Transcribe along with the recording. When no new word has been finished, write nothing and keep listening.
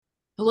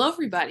Hello,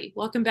 everybody.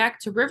 Welcome back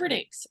to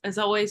Riverdinks. As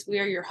always, we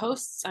are your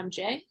hosts. I'm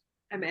Jay.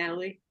 I'm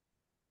Allie.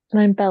 And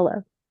I'm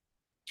Bella.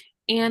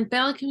 And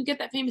Bella, can we get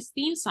that famous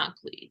theme song,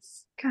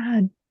 please?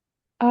 God.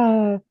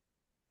 Uh,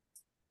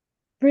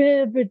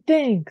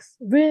 Riverdinks,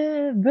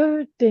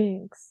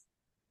 Riverdinks.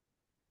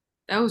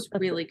 That was That's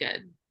really it.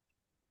 good.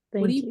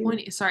 What are Thank you you.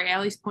 pointing? Sorry,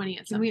 Allie's pointing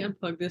at Can we something.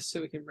 unplug this so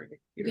we can bring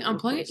it? You can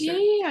unplug it?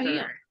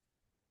 Yeah.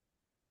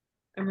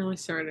 I'm really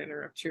sorry to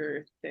interrupt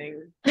your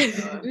thing.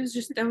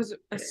 That was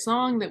a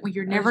song that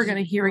you're never going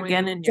to hear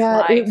again in your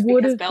Yeah, it life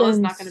would because have Bella's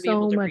been not going to be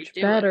able so to much redo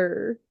it.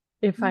 better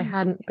if I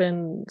hadn't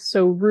been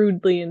so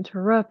rudely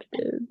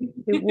interrupted.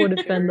 It would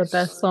have been the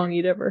best song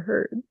you'd ever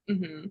heard.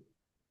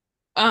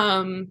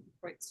 Mm-hmm.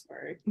 Quite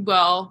sorry.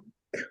 Well,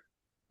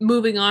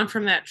 moving on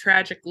from that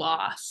tragic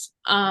loss.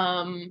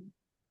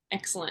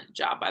 Excellent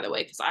job, by the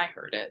way, because I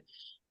heard it.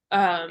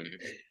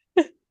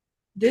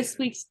 This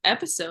week's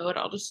episode,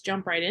 I'll just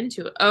jump right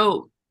into it.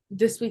 Oh,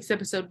 this week's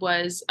episode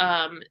was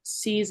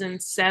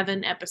season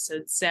 7,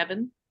 episode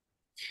 7,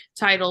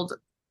 titled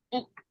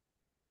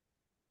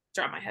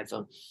drop my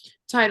headphone.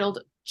 Titled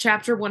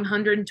Chapter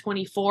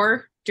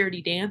 124,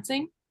 Dirty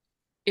Dancing.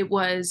 It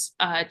was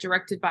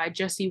directed by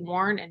Jesse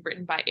Warren and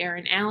written by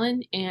Aaron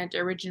Allen, and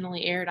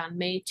originally aired on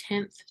May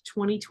 10th,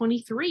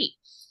 2023.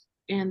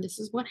 And this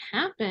is what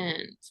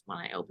happened when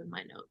I open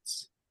my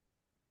notes.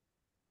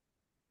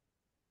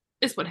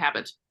 This is what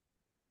happened.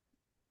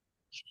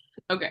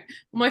 Okay.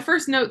 Well, my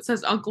first note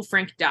says Uncle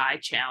Frank die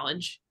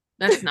challenge.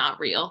 That's not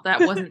real.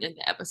 That wasn't in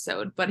the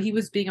episode, but he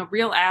was being a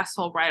real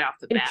asshole right off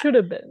the bat. It should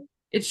have been.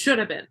 It should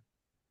have been.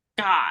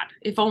 God,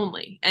 if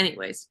only.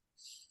 Anyways.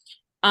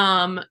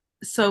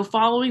 So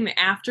following the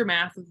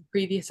aftermath of the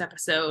previous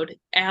episode,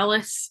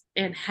 Alice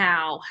and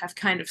Hal have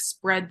kind of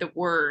spread the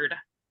word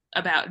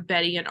about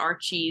Betty and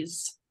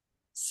Archie's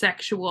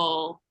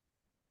sexual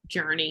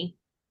journey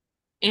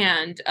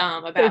and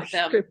about their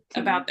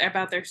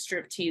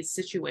striptease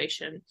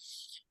situation.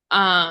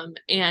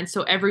 And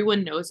so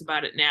everyone knows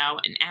about it now,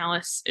 and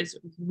Alice is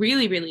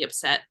really, really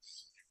upset.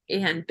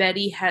 And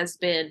Betty has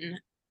been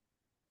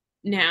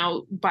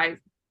now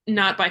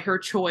not by her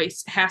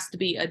choice, has to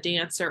be a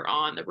dancer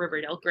on the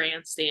Riverdale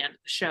Grandstand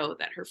show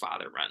that her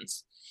father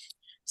runs.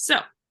 So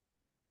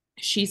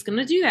she's going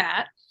to do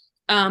that.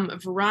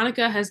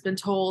 Veronica has been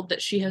told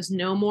that she has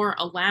no more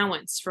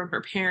allowance from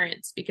her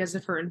parents because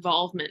of her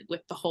involvement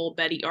with the whole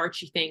Betty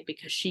Archie thing,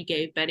 because she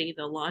gave Betty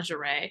the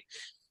lingerie.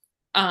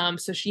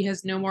 So she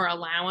has no more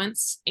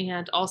allowance,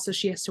 and also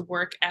she has to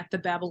work at the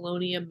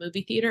Babylonium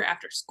movie theater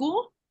after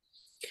school.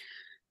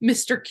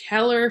 Mr.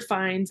 Keller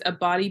finds a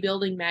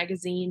bodybuilding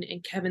magazine in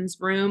Kevin's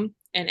room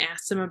and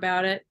asks him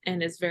about it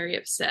and is very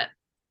upset.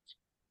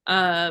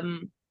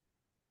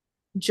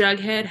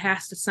 Jughead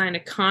has to sign a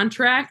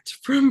contract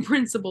from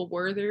Principal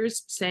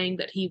Werthers saying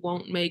that he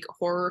won't make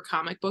horror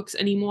comic books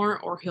anymore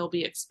or he'll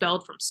be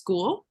expelled from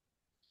school.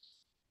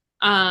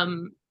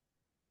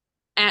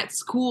 At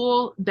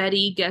school,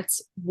 Betty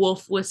gets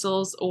wolf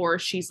whistles, or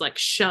she's like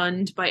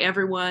shunned by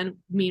everyone.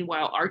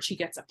 Meanwhile, Archie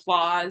gets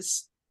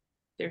applause.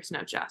 There's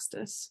no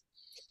justice.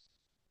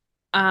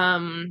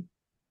 Cheryl,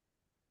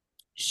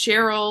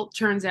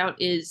 turns out,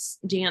 is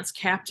dance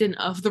captain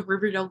of the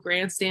Riverdale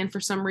Grandstand for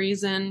some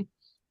reason.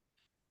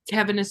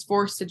 Kevin is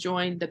forced to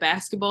join the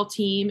basketball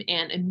team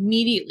and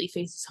immediately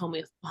faces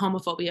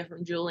homophobia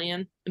from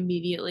Julian.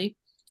 Immediately.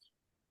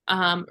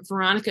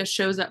 Veronica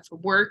shows up for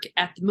work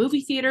at the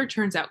movie theater.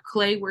 Turns out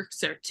Clay works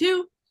there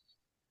too.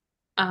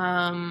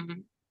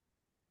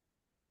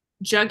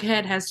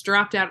 Jughead has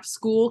dropped out of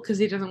school because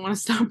he doesn't want to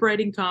stop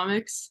writing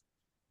comics.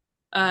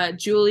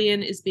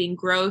 Julian is being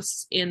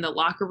gross in the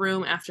locker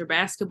room after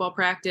basketball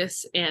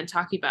practice and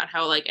talking about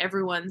how like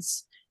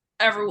everyone's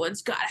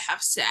gotta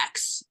have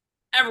sex.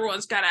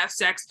 Everyone's gotta have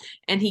sex.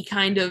 And he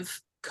kind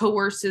of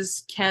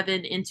coerces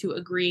Kevin into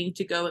agreeing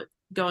to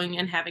going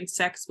and having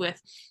sex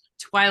with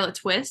Twyla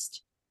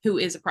Twist, who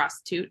is a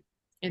prostitute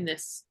in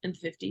the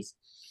 50s.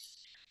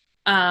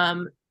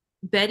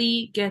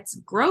 Betty gets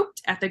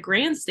groped at the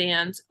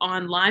grandstand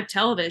on live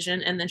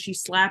television, and then she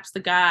slaps the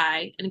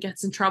guy and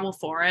gets in trouble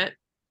for it.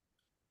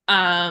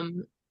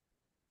 Brad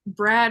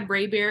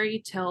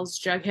Rayberry tells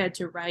Jughead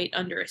to write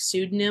under a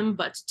pseudonym,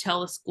 but to tell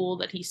the school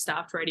that he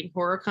stopped writing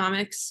horror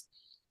comics.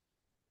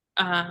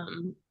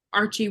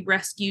 Archie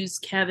rescues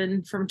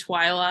Kevin from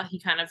Twyla. He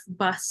kind of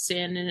busts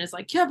in and is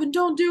like, Kevin,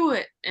 don't do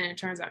it. And it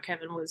turns out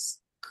Kevin was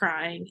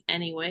crying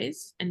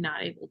anyways and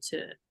not able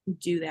to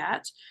do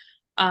that.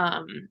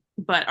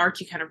 But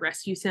Archie kind of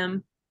rescues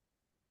him.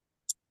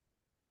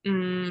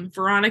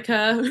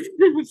 Veronica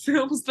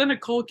films the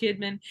Nicole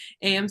Kidman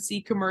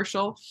AMC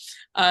commercial.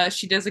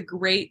 She does a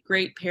great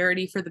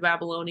parody for the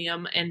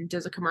Babylonium and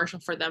does a commercial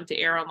for them to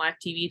air on live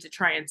TV to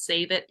try and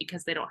save it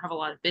because they don't have a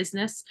lot of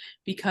business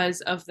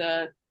because of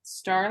the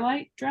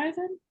Starlight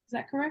Drive-In. Is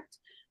that correct?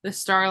 The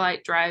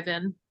Starlight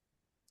Drive-In,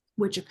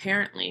 which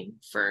apparently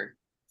for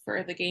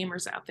the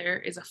gamers out there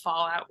is a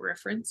Fallout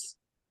reference.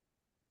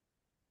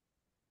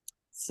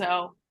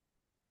 So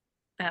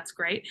that's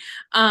great.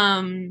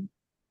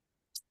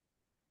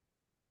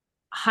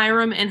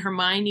 Hiram and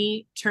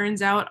Hermione,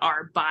 turns out,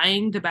 are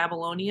buying the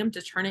Babylonium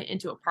to turn it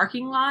into a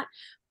parking lot,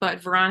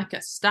 but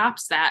Veronica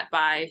stops that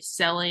by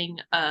selling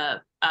a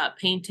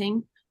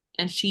painting,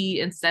 and she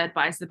instead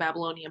buys the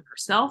Babylonium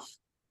herself.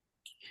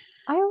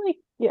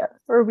 Yeah,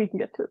 or we can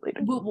get to it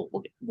later.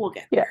 We'll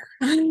get Yeah.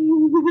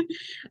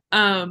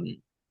 there.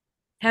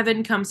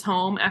 Kevin comes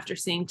home after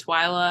seeing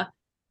Twyla,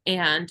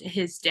 and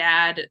his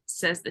dad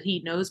says that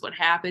he knows what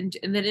happened,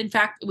 and that in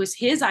fact it was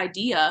his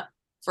idea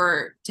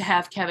to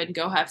have Kevin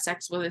go have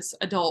sex with this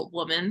adult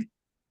woman.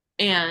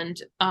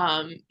 And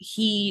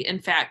he in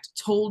fact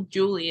told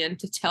Julian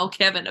to tell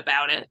Kevin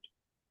about it,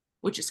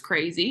 which is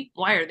crazy.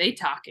 Why are they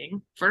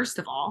talking, first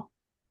of all?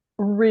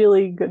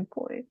 Really good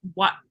point.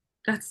 What?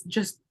 That's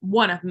just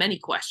one of many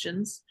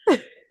questions.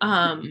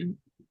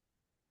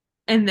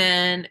 And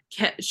then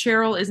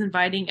Cheryl is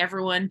inviting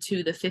everyone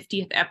to the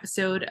 50th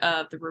episode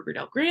of the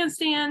Riverdale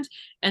Grandstand.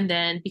 And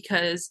then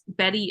because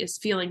Betty is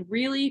feeling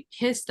really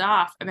pissed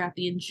off about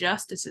the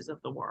injustices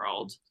of the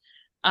world,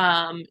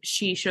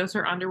 she shows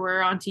her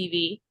underwear on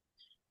TV.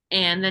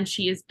 And then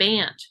she is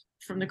banned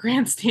from the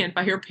grandstand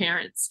by her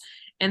parents.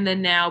 And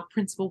then now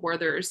Principal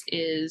Werthers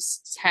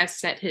has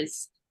set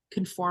his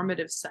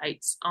conformative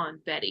sights on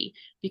Betty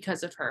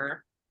because of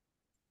her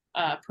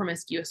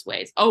promiscuous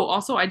ways. Oh,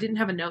 also, I didn't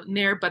have a note in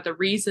there, but the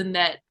reason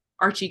that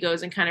Archie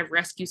goes and kind of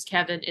rescues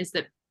Kevin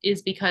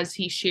is because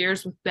he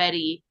shares with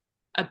Betty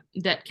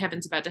that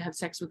Kevin's about to have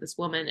sex with this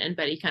woman, and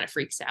Betty kind of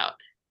freaks out,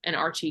 and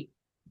Archie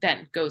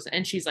then goes,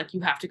 and she's like,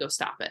 "You have to go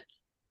stop it,"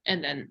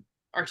 and then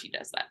Archie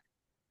does that.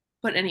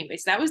 But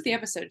anyways, that was the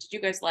episode. Did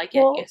you guys like it?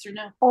 Well, yes or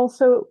no?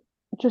 Also,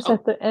 just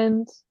at the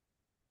end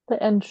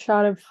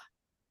shot of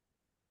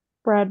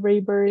Brad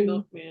Rayberry.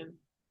 Milkman.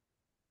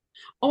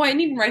 Oh, I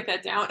didn't even write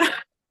that down.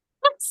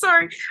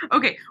 Sorry.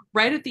 Okay,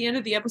 right at the end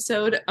of the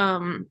episode,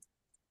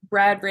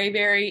 Brad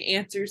Rayberry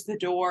answers the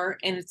door,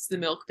 and it's the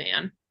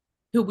milkman,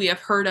 who we have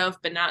heard of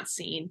but not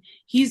seen.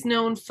 He's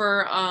known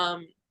for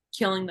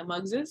killing the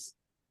Muggses.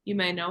 You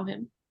may know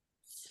him.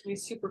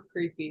 He's super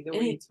creepy the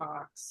way he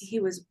talks. He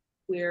was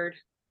weird,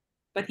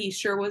 but he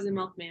sure was a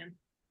milkman.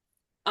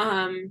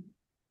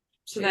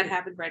 So that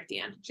happened right at the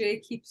end. Jay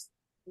keeps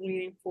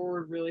leaning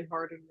forward really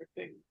hard and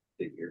ripping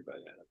the earbud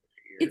out of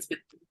her ear.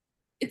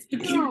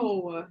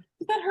 No.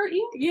 Did that hurt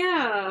you?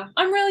 Yeah.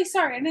 I'm really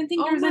sorry. I didn't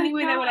think there was any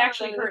way that would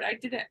actually God. hurt. I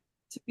did it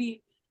to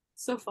be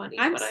so funny.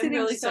 I'm but sitting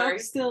I'm really sorry.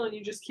 still and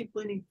you just keep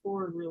leaning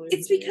forward really.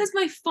 It's because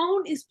my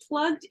phone is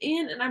plugged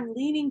in and I'm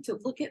leaning to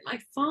look at my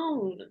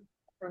phone,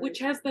 Right. which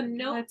has the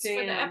notes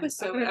for the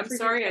episode. I'm freaking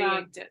sorry I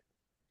yanked it.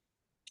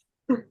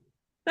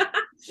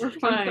 We're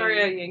fine. I'm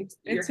sorry I yanked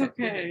your It's head-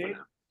 okay.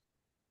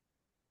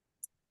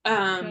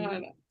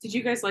 Um, did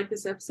you guys like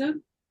this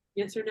episode?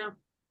 Yes or no?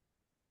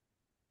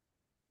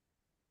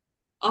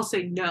 I'll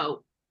say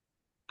no.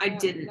 I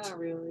didn't. Not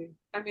really.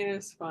 I mean,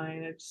 it's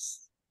fine.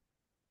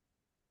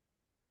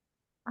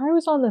 I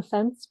was on the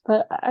fence,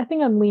 but I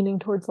think I'm leaning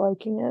towards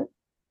liking it.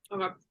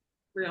 Okay,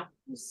 real.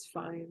 It's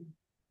fine.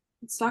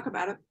 Let's talk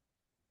about it.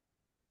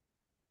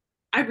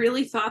 I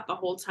really thought the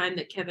whole time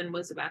that Kevin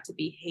was about to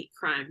be hate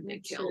crime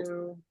and killed.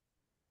 Too.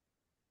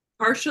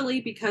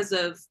 Partially because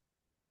of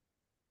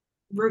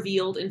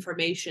revealed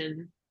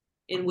information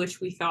in which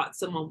we thought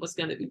someone was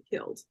going to be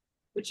killed,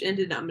 which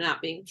ended up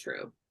not being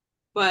true.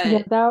 But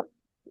Yeah,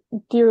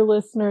 dear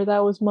listener,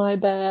 that was my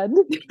bad.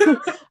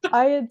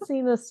 I had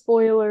seen a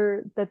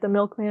spoiler that the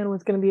milkman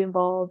was going to be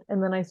involved,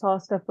 and then I saw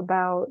stuff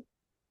about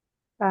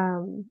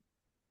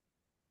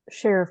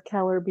Sheriff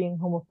Keller being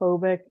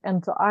homophobic,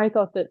 and so I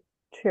thought that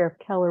Sheriff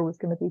Keller was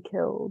going to be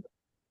killed.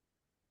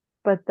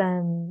 But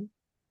then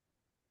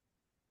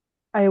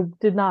I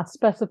did not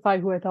specify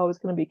who I thought was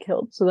going to be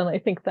killed, so then I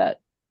think that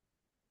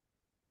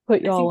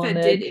put y'all on edge.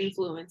 I think that did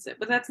influence it,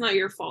 but that's not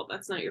your fault.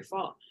 That's not your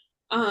fault.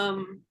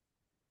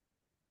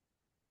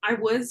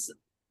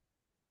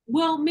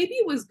 Maybe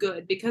it was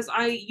good because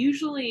I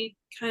usually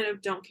kind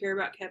of don't care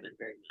about Kevin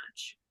very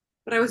much.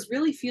 But I was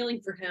really feeling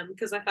for him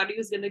because I thought he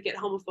was going to get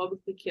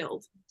homophobically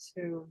killed.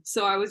 Too.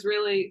 So I was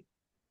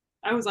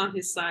on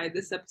his side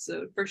this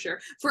episode for sure.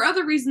 For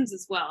other reasons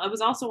as well. I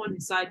was also on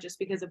his side just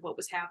because of what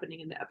was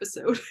happening in the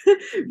episode.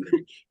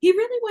 He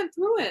really went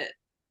through it.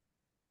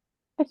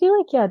 I feel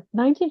like,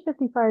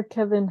 1955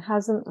 Kevin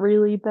hasn't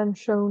really been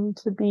shown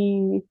to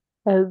be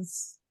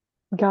as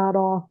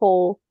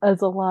god-awful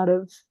as a lot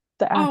of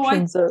the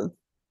actions of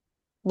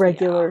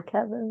regular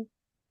Kevin.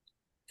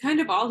 Kind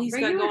of all he's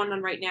got going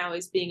on right now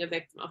is being a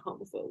victim of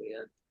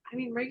homophobia. I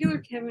mean, regular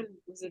Kevin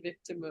was a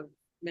victim of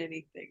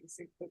many things,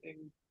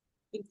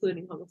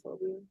 including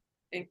homophobia,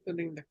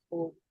 including the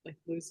cold, like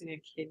losing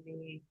a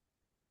kidney.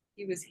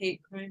 He was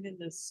hate crimed in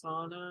the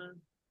sauna.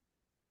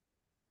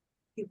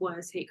 He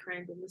was hate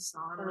crimed in the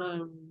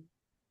sauna.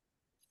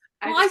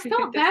 I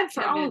felt bad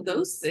for all of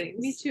those things.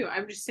 Me too.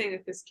 I'm just saying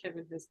that this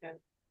Kevin has had.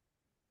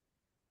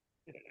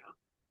 I don't know.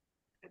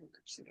 I don't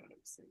actually know what I'm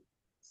saying.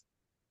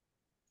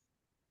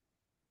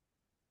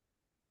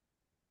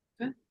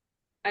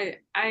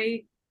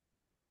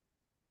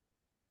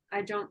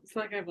 I don't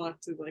feel like I have a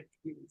lot to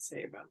even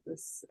say about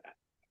this.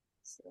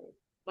 So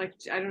Like,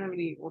 I don't have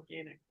any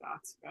organic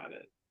thoughts about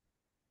it.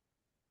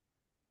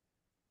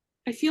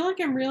 I feel like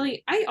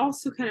I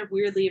also kind of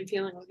weirdly am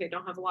feeling like I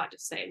don't have a lot to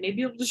say.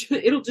 Maybe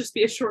it'll just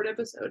be a short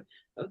episode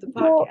of the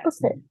Well,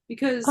 podcast okay.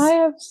 because I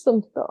have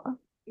some thoughts.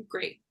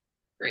 great.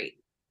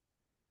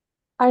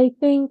 I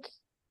think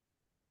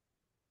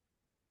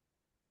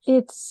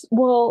it's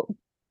okay.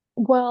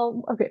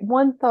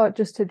 One thought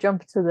just to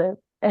jump to the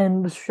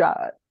end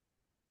shot,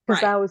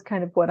 because Right. that was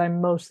kind of what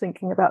I'm most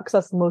thinking about, because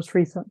that's the most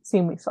recent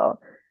scene we saw.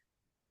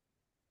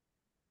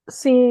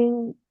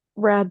 Seeing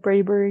Rad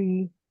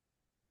Bravery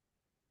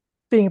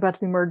being about to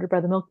be murdered by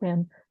the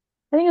milkman,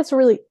 I think it's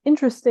really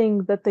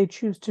interesting that they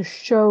choose to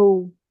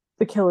show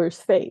the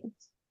killer's face.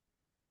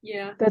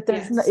 Yeah. That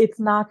it's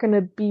not going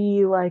to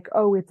be like,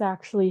 oh, it's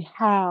actually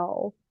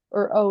Hal,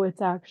 or oh,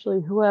 it's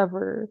actually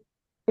whoever.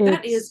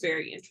 That is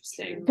very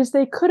interesting. Because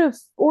they could have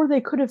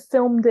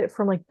filmed it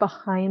from like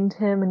behind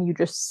him, and you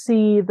just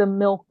see the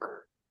milk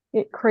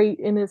crate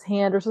in his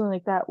hand or something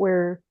like that,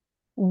 where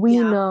we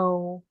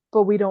know,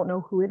 but we don't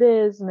know who it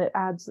is, and it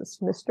adds this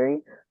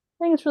mystery.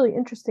 I think it's really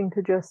interesting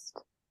to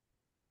just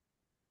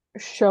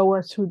show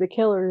us who the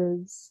killer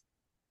is.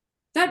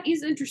 That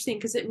is interesting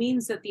because it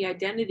means that the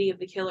identity of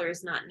the killer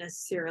is not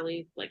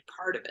necessarily like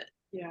part of it.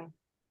 Yeah.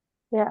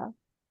 Yeah.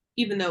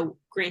 Even though,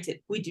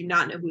 granted, we do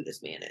not know who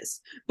this man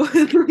is, but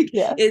like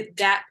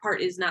that part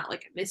is not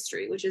like a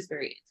mystery, which is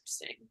very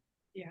interesting.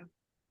 Yeah.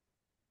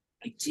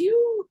 I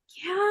do.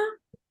 Yeah.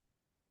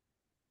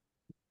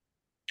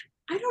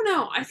 I don't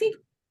know. I think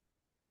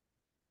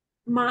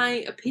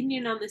my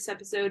opinion on this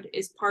episode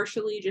is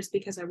partially just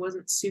because I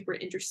wasn't super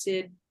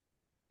interested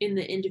in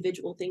the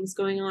individual things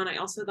going on. I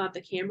also thought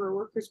the camera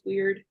work was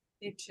weird.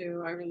 Me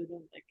too. I really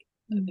didn't like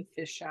the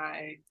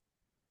fisheye.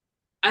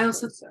 I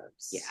also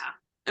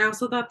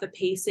thought the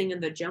pacing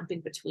and the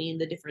jumping between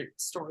the different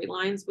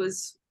storylines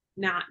was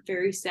not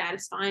very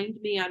satisfying to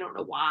me. I don't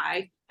know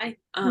why. I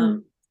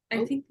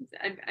think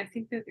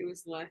that it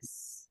was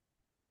less,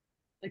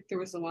 like, there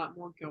was a lot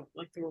more guilt.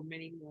 Like, there were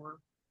many more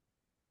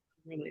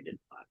related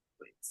plot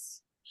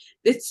points.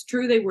 It's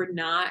true, they were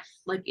not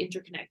like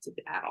interconnected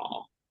at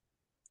all.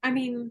 I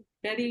mean,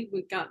 Betty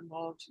got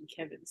involved in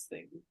Kevin's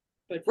thing,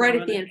 but right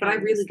at the end. But I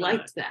really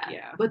liked that.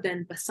 Yeah. But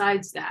then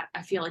besides that,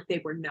 I feel like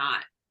they were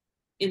not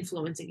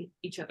influencing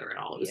each other at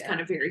all. It was kind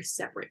of very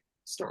separate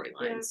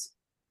storylines.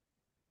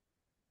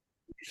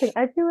 Yeah.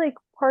 I feel like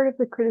part of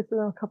the criticism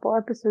a couple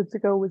episodes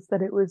ago was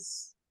that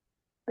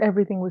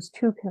everything was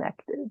too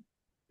connected.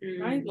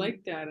 I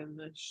like that in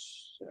the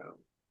show.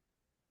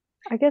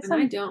 I guess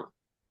I don't.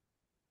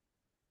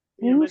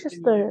 Maybe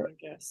just the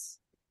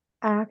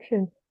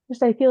action.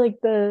 Just I feel like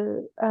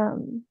the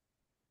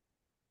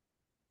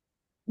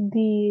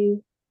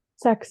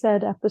sex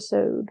ed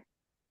episode,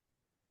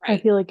 right.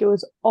 I feel like it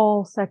was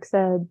all sex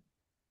ed,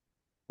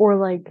 or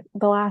like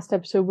the last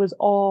episode was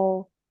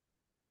all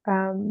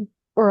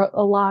or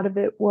a lot of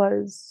it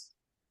was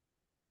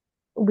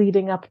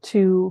leading up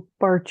to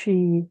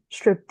Barchi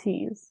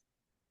striptease.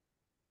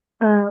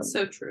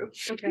 So true.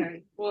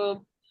 Okay,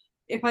 well,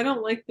 if I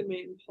don't like the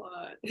main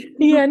plot,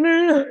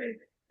 no.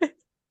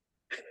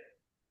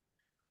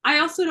 I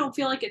also don't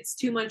feel like it's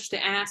too much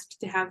to ask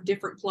to have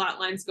different plot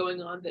lines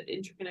going on that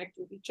interconnect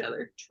with each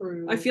other.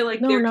 True. I feel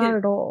like not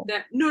at all.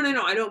 No.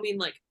 I don't mean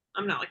like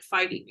I'm not like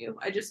fighting you.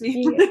 I just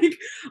mean like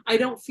I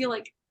don't feel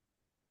like,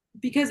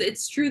 because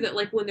it's true that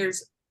like when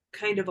there's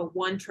kind of a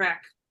one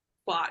track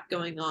plot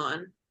going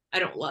on, I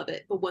don't love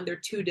it. But when they're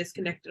too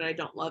disconnected, I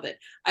don't love it.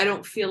 I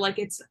don't feel like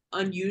it's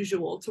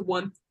unusual to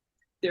want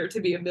there to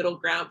be a middle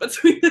ground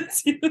between the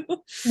two.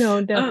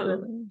 No,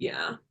 definitely.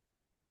 Yeah.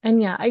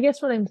 And I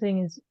guess what I'm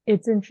saying is I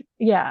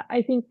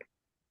think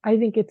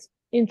it's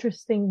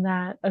interesting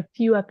that a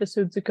few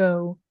episodes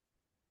ago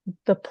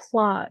the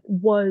plot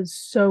was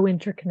so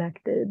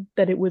interconnected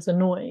that it was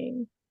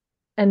annoying,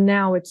 and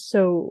now it's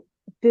so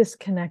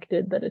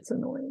disconnected that it's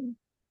annoying.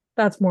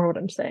 That's more what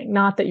I'm saying.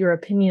 Not that your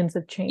opinions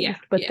have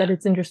changed, but that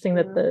it's interesting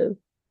that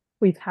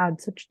we've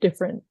had such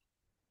different.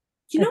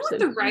 You know what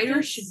the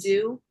writers should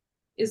do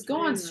is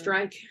go on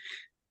strike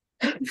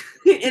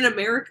in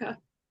America.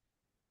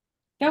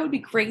 That would be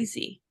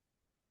crazy.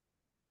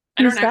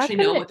 I don't actually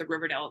know what the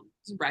Riverdale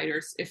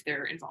writers, if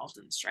they're involved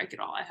in the strike at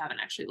all. I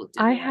haven't actually looked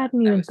into it. I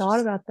hadn't even thought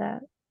about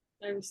that.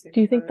 Do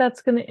you think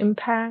that's going to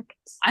impact?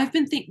 I've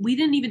been we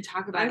didn't even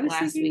talk about it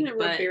last week. That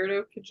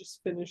Roberto could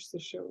just finish the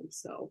show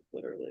himself,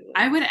 literally.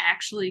 I would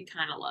actually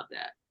kind of love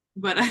that,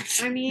 but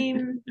I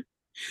mean,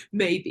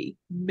 maybe.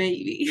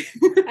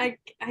 I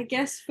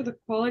guess for the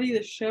quality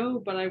of the show,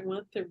 but I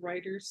want the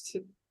writers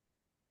to.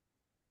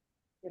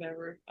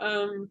 Whatever.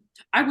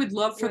 I would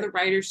love for the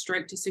writers'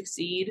 strike to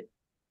succeed.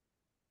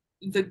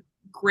 The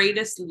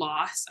greatest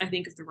loss, I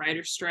think, of the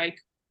writers' strike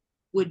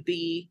would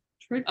be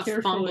a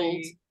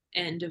fumbled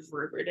end of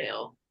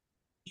Riverdale.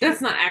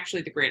 That's not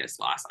actually the greatest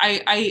loss.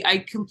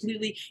 I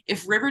completely,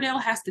 if Riverdale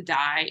has to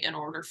die in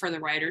order for the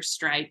writers'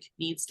 strike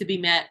needs to be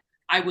met,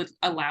 I would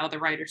allow the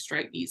writer's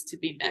strike needs to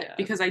be met, Yeah.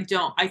 because I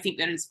think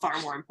that is far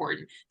more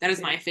important. That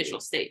is my official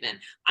statement.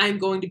 I'm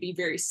going to be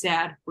very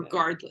sad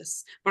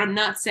regardless, but I'm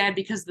not sad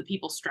because of the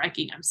people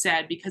striking. I'm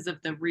sad because of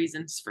the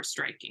reasons for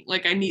striking.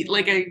 Like I'm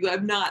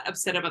not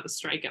upset about the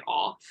strike at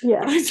all.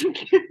 Yeah. But I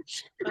think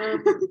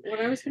What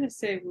I was gonna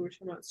say, we were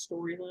talking about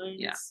storylines.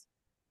 Yeah.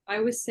 I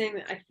was saying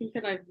that I think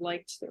that I've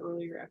liked the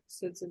earlier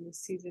episodes in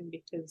this season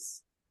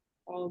because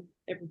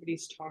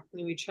everybody's talking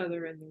to each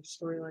other and their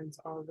storylines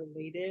are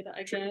related,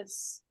 I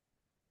guess.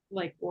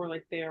 Like, or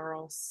like they are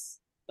all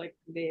like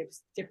they have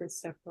different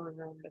stuff going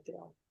on, but they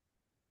all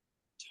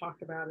talk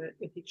about it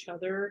with each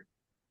other.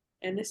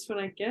 And this one,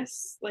 I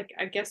guess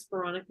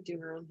Veronica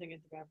doing her own thing at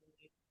the Beverly.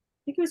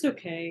 I think it was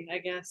okay, I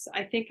guess.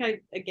 I think I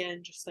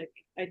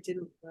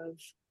didn't love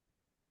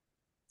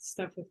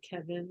stuff with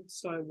Kevin,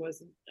 so I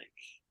wasn't like.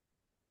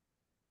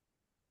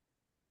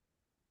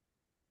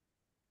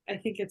 I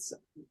think it's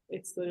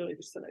literally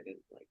just that I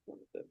didn't like one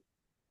of them.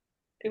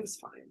 It was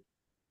fine.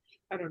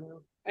 I don't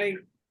know. I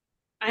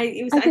think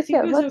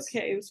it was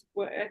okay. It was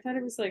I thought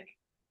it was like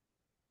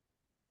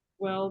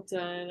well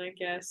done, I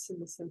guess, in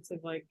the sense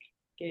of like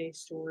gay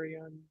story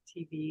on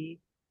TV.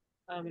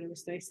 And it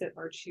was nice that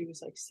Archie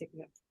was like sticking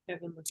up for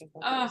Kevin, which I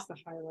thought that was the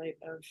highlight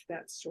of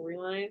that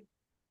storyline.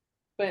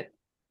 But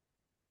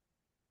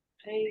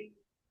I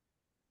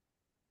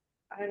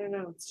don't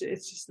know.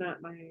 It's just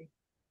not my.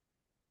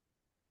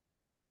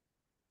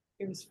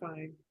 It was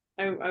fine.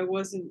 I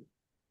wasn't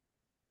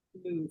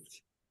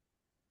moved.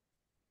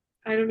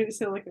 I don't mean to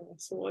sound like an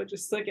asshole. I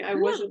just like I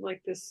wasn't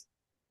like this.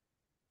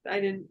 I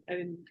didn't.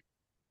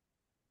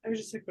 I was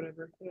just like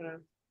whatever. I don't know.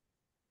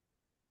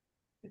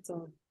 It's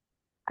all.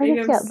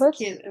 Maybe I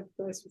can't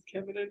empathize with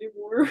Kevin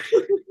anymore.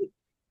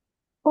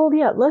 Well,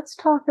 yeah. Let's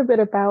talk a bit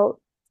about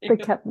the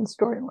Kevin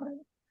storyline,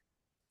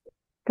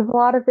 because a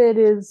lot of it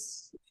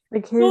is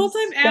like his. The whole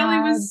time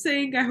Allie was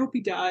saying, "I hope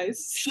he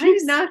dies." I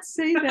did not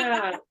say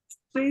that.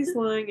 Please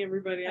lying,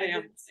 everybody. I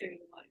am saying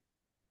lying.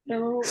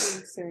 No, I'm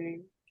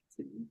saying.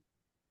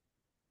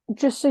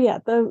 Just so yeah,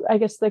 I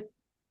guess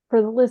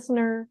for the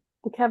listener,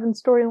 the Kevin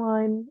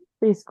storyline,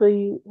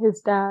 basically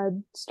his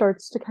dad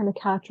starts to kind of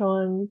catch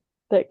on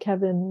that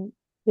Kevin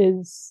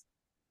is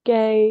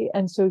gay,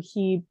 and so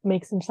he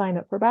makes him sign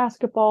up for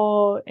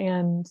basketball,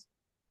 and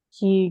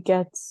he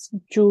gets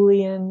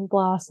Julian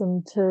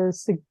Blossom to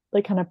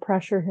like kind of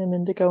pressure him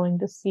into going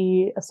to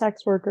see a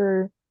sex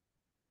worker.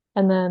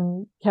 And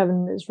then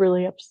Kevin is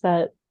really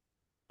upset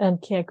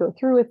and can't go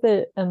through with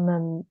it. And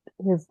then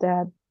his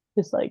dad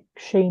is like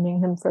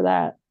shaming him for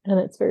that. And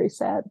it's very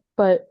sad.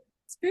 But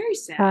it's very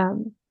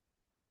sad.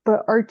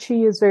 But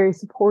Archie is very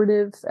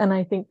supportive. And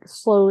I think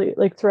slowly,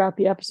 like throughout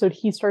the episode,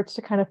 he starts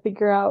to kind of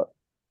figure out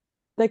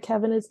that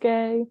Kevin is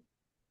gay.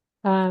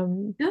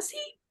 Does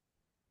he?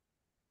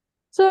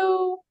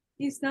 So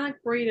he's not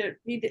great at.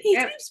 He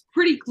seems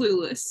pretty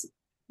clueless.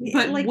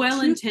 But like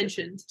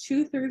well-intentioned.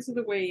 2/3 of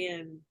the way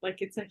in, like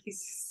it's like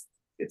it's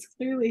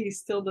clearly he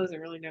still doesn't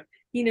really know.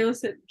 He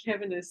knows that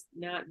Kevin is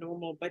not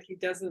normal, but he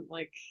doesn't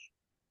like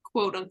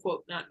quote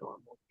unquote not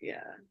normal. Yeah.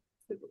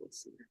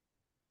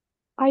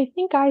 I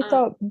think I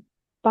thought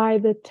by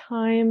the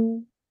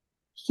time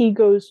he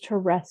goes to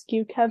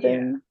rescue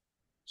Kevin,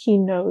 he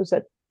knows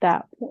at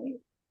that point.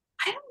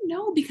 I don't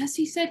know, because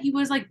he said he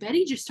was like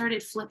Betty just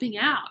started flipping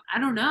out. I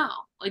don't know.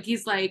 Like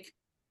he's like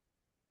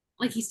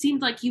he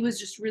seemed like he was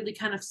just really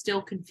kind of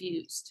still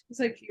confused. He's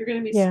like, you're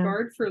gonna be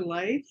scarred for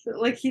life?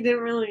 Like he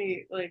didn't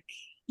really like.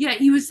 Yeah,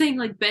 he was saying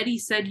like Betty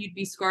said you'd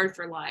be scarred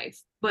for life,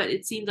 but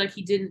it seemed like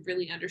he didn't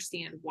really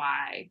understand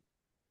why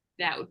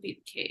that would be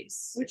the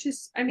case. Which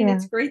is, I mean,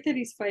 it's great that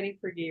he's fighting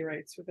for gay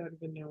rights without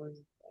even knowing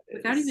what that is.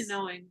 Without even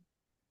knowing.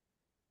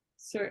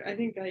 So I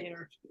think I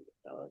interacted with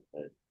Bella,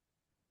 but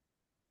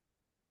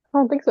I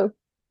don't think so.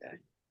 Okay.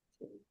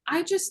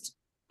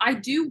 I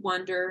do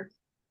wonder.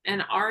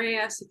 And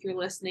RAS, if you're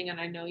listening, and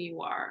I know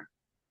you are,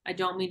 I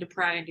don't mean to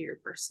pry into your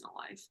personal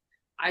life.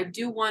 I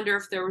do wonder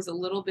if there was a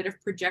little bit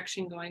of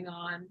projection going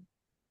on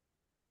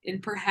in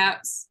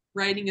perhaps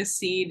writing a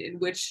scene in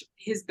which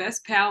his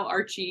best pal,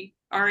 Archie,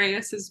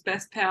 RAS's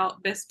best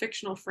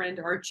fictional friend,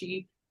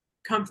 Archie,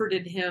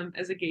 comforted him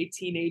as a gay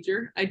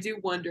teenager. I do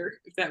wonder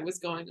if that was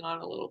going on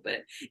a little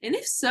bit. And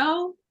if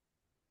so,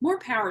 more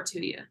power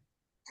to you.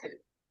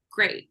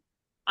 Great.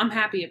 I'm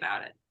happy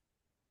about it.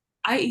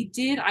 I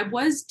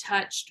was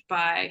touched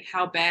by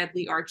how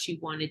badly Archie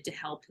wanted to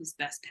help his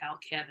best pal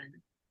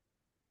Kevin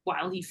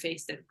while he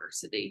faced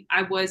adversity.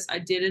 I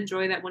did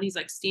enjoy that when he's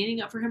like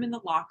standing up for him in the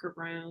locker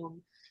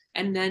room.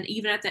 And then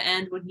even at the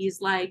end when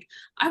he's like,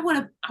 I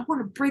want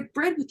to break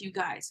bread with you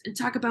guys and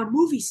talk about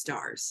movie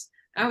stars.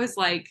 I was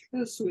like,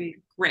 so sweet.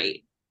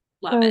 Great.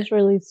 Love that it. was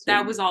really sweet.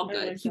 That was all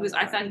good.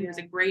 I thought he was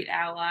a great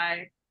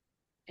ally,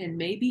 and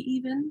maybe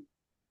even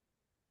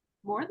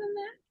more than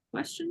that?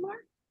 Question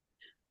mark.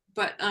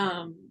 But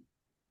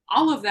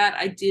all of that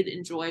I did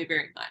enjoy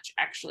very much,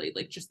 actually,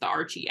 like just the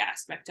Archie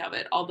aspect of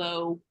it.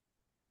 Although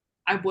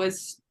I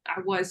was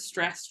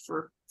stressed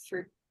for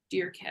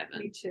dear Kevin.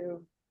 Me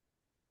too.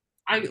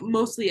 I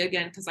mostly,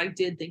 again, because I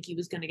did think he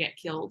was going to get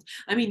killed.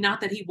 I mean,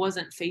 not that he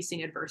wasn't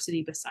facing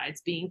adversity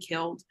besides being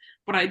killed,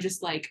 but I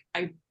just like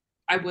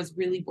I was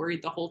really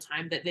worried the whole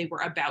time that they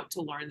were about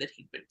to learn that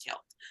he'd been killed.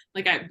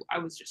 Like I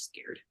was just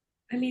scared.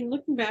 I mean,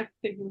 looking back,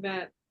 thinking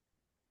that,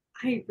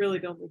 I really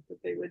don't think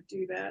that they would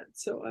do that.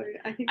 So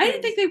I think I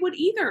didn't think they would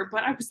either,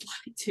 but I was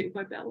lied to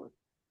by Bella.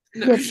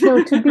 Yeah,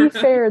 no, to be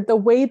fair, the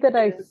way that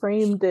I Yeah.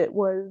 framed it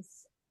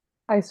was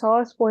I saw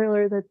a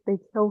spoiler that they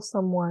kill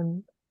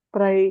someone,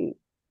 but I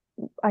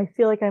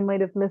feel like I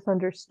might have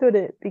misunderstood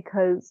it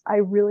because I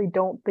really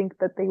don't think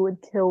that they would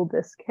kill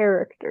this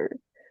character.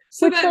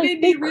 So Which, that like,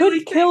 made they me really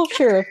could kill think.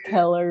 Sheriff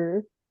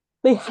Keller.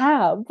 They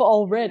have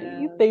already.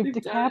 Yeah, They've they've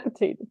done it.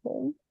 decapitated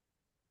him.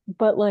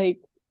 But, like,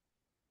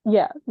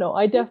 yeah, no,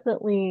 I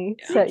definitely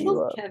Yeah. They set you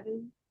killed up.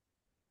 Kevin.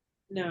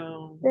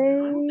 No, They...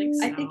 I don't think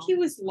so. I think he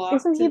was locked.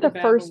 Isn't he in the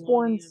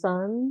firstborn Babylonian.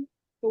 son?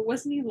 But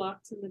wasn't he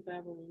locked in the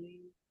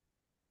Babylonian?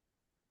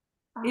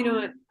 You know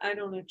what? I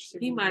don't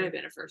actually. He might remember. have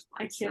been a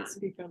firstborn I can't son.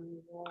 speak on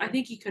the law. I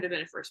think he could have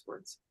been a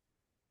firstborn son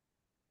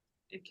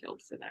and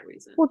killed for that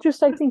reason. Well,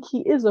 just I think he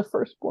is a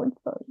firstborn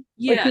son.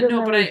 Yeah, he doesn't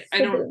no, but have a I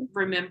don't sibling.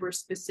 remember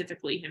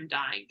specifically him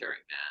dying during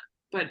that.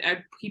 But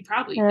he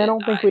probably And did I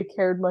don't think die. we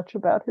cared much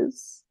about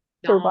his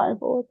No.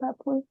 survival at that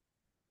point.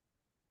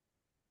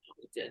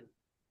 He did.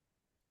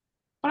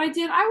 But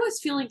I was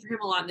feeling for him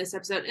a lot in this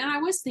episode, and I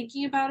was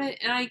thinking about it,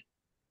 and I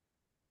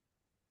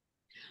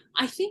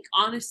think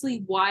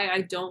honestly why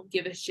I don't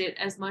give a shit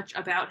as much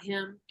about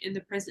him in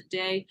the present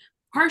day,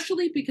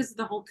 partially because of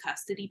the whole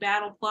custody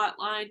battle plot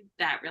line,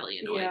 that really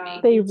annoyed Yeah. me.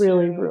 They Me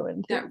really too.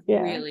 ruined That it.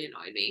 Yeah. really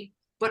annoyed me.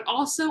 But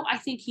also I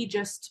think he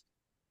just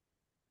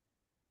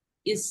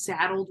is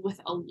saddled with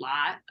a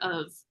lot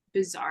of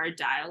bizarre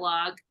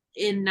dialogue.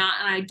 And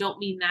I don't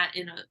mean that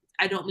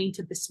I don't mean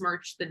to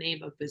besmirch the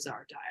name of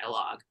bizarre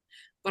dialogue,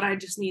 but I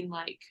just mean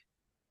like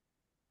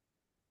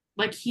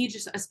he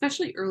just,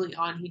 especially early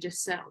on, he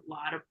just said a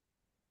lot of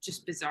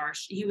just bizarre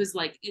he was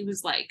like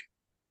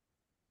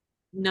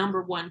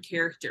number one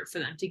character for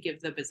them to give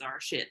the bizarre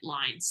shit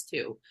lines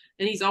to.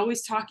 And he's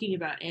always talking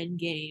about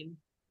Endgame,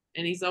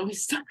 and he's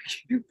always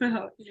talking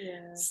about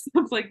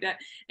stuff like that,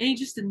 and he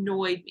just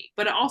annoyed me.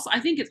 But also I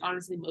think it's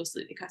honestly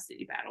mostly the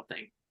custody battle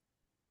thing.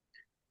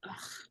 Ugh.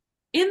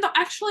 And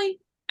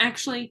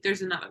actually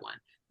there's another one,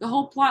 the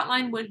whole plot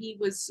line when he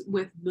was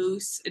with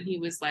Moose and he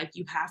was like,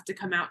 you have to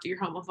come out to your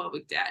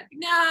homophobic dad.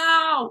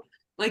 No,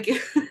 like,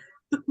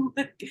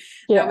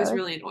 that was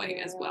really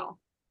annoying as well.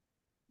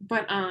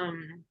 But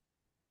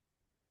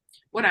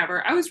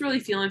whatever, I was really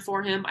feeling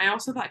for him. I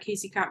also thought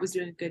Casey Cott was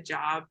doing a good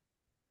job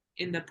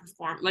in the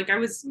perform. Like I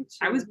was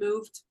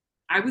moved.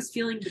 I was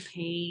feeling the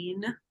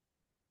pain,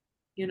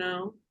 you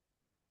know.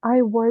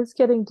 I was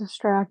getting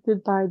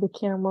distracted by the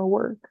camera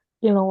work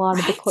in a lot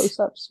of the Right?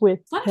 close-ups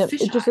with A lot him. of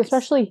fish It just, eyes.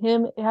 especially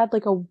him, it had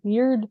like a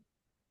weird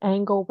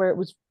angle where it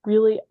was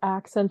really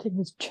accenting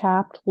his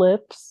chapped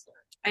lips.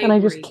 And I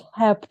just agree.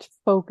 kept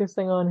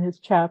focusing on his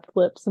chapped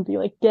lips and being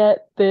like,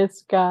 get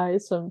this guy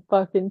some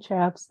fucking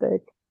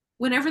chapstick.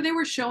 Whenever they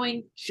were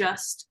showing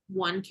just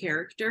one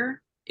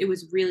character, it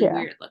was really Yeah.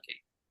 weird looking.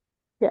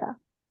 Yeah.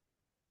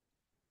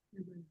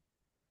 Mm-hmm.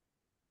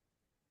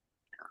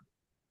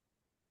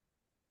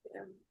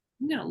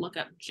 I'm gonna look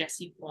up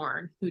Jesse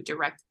Warren, who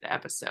directed the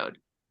episode.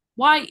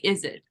 Why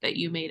is it that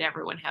you made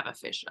everyone have a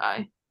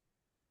fisheye?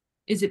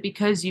 Is it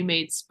because you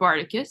made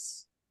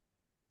Spartacus?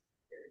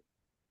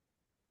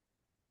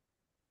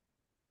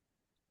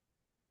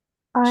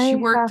 She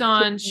worked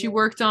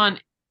on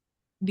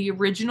the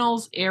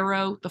originals,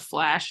 Arrow, The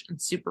Flash, and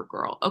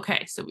Supergirl.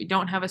 Okay, so we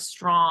don't have a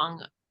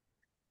strong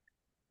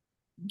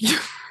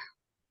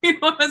we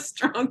don't have a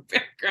strong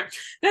background.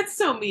 That's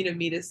so mean of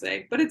me to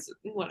say, but it's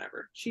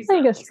whatever. She's I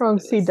think not a strong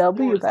listening to this, nor CW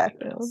does anyone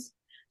background. else.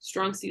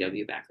 Strong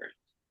CW background.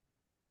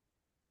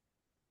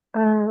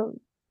 I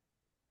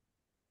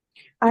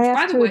Which, have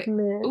by the to way,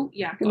 admit, oh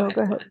yeah, go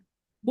ahead.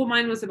 Well,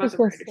 mine was about was the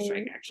gonna writer's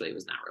strike. say- Actually, it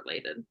was not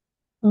related.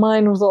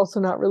 Mine was also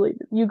not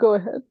related. You go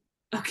ahead.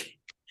 Okay.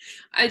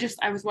 I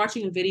was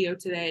watching a video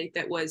today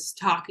that was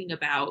talking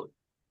about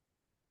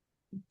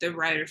the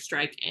writer's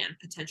strike and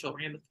potential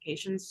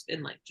ramifications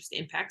and like just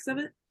impacts of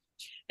it.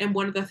 And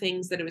one of the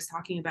things that it was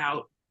talking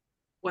about,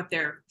 what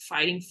they're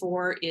fighting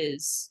for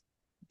is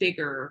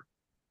bigger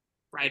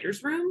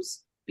writers'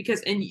 rooms.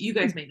 Because, and you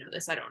guys may know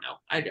this, I don't know.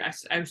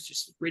 I was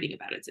just reading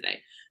about it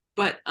today.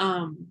 But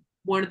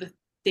one of the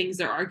things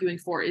they're arguing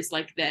for is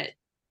like that,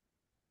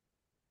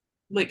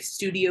 like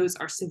studios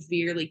are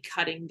severely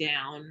cutting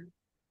down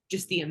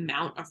just the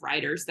amount of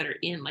writers that are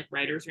in like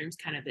writers' rooms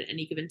kind of at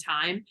any given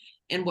time.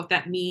 And what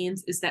that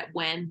means is that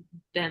when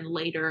then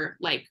later,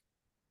 like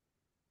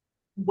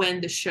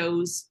when the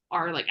shows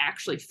are like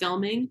actually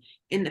filming,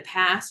 in the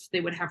past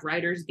they would have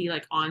writers be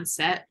like on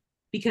set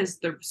because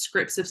the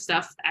scripts of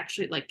stuff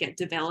actually like get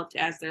developed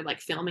as they're like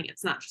filming.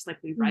 It's not just like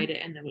we write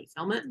it and then we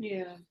film it.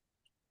 Yeah.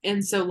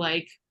 And so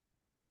like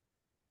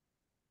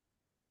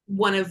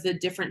one of the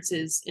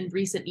differences in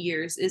recent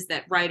years is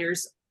that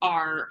writers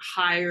are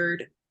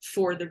hired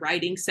for the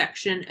writing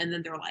section and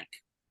then they're like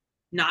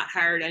not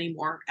hired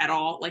anymore at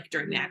all, like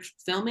during the Mhm. actual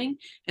filming.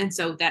 And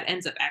so that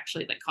ends up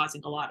actually like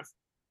causing a lot of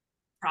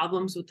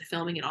problems with the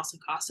filming and also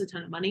costs a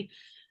ton of money.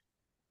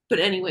 But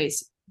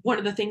anyways, one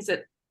of the things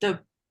that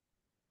the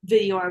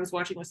video I was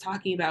watching was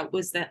talking about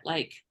was that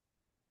like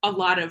a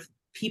lot of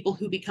people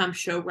who become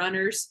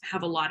showrunners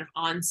have a lot of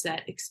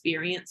on-set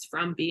experience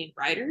from being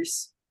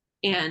writers.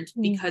 And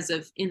because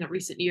of in the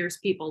recent years,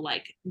 people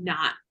like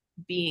not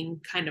being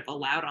kind of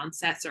allowed on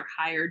sets or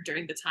hired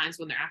during the times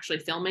when they're actually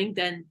filming,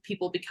 then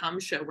people become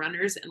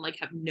showrunners and like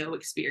have no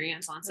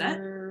experience on set.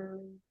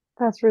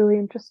 That's really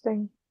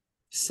interesting.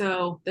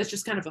 So that's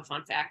just kind of a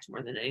fun fact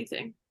more than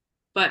anything.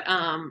 But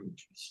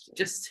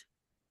just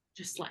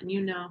letting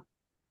you know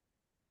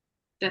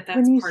that that's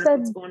When you part of said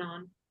what's going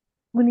on.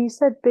 when you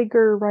said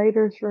bigger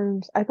writers'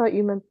 rooms, I thought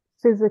you meant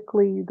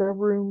physically the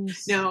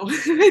rooms. No, would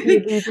I be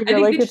think bigger.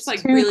 Like they're it's just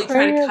like too really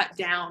trying to cut cramped.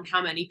 down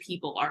how many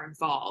people are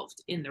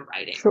involved in the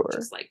writing, Sure. which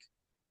is like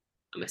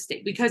a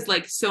mistake because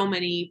like so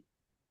many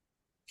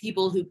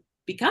people who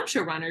become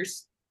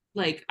showrunners,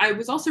 like I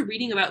was also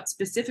reading about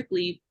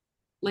specifically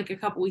like a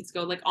couple weeks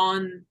ago, like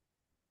on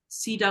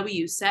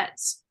CW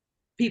sets,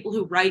 people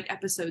who write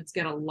episodes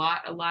get a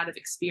lot of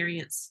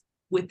experience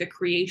with the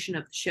creation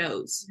of the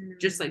shows,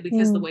 just like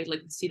because the way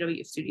like the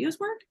CW studios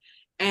work,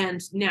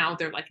 and now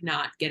they're like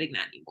not getting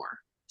that anymore.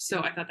 So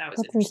I thought that was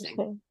That's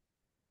interesting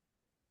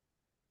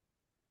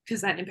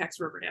because that impacts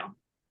Riverdale,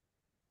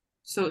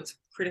 so it's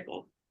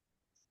critical.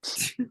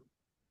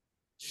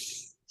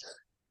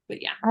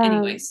 But yeah,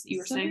 anyways, you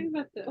were saying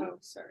about the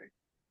sorry,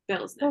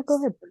 Belle's next. No, go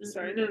ahead.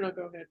 Sorry, no,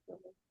 go ahead.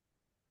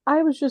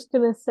 I was just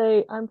gonna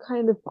say I'm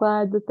kind of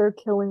glad that they're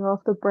killing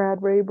off the Brad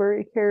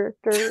Raybury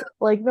character.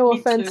 Like, no Me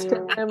offense to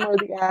too. him or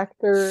the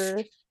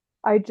actor.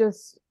 I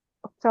just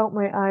felt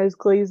my eyes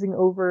glazing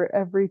over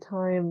every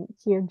time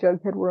he and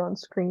Jughead were on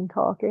screen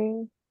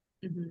talking.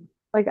 Mhm.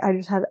 Like, I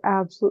just had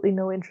absolutely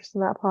no interest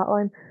in that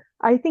plotline.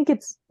 I think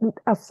it's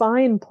a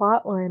fine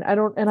plotline.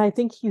 And I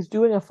think he's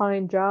doing a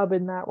fine job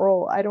in that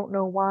role. I don't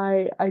know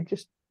why I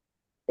just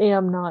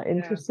am not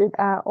interested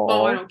at all.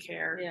 Oh, I don't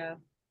care. Yeah.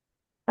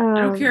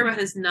 I don't care about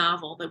his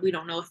novel that we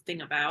don't know a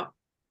thing about.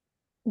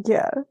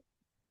 Yeah.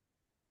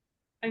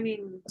 I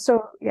mean,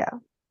 so yeah.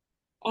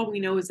 All we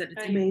know is that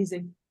it's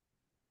amazing.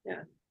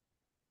 Yeah.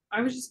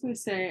 I was just gonna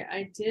say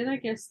I did, I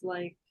guess,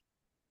 like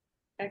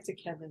back to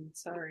Kevin,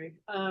 sorry.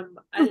 I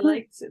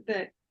liked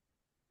that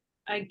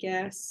I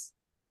guess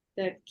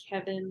that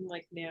Kevin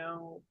like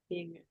now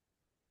being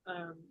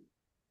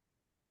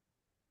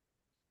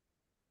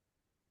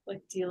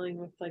like dealing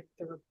with like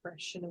the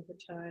repression of the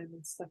time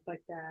and stuff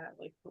like that.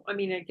 Like I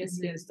mean, I guess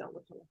he has dealt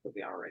with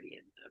homophobia already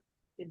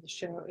in the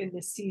show in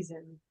this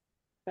season,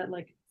 but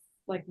like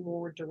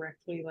more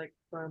directly like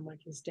from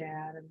like his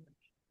dad and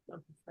like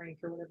Uncle Frank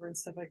or whatever and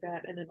stuff like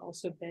that. And then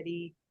also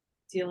Betty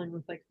dealing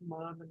with like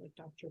mom and like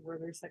Dr.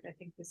 Werther's. Like I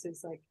think this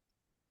is like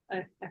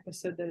an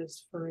episode that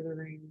is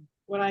furthering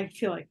what I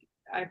feel like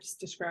I've just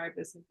described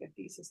as like a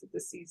thesis of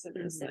the season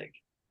is like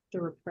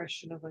the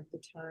repression of like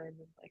the time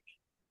and like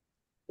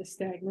the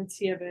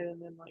stagnancy of it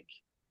and then like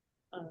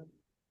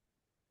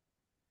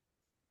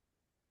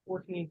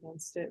working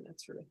against it and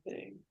that sort of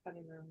thing. I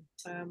don't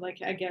know.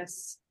 Like I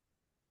guess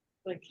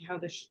like how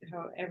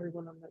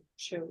everyone on the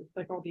show,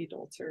 like all the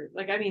adults are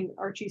like I mean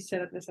Archie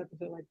set up this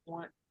episode like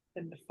want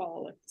them to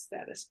follow like the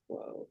status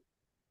quo.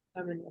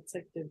 I mean that's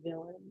like the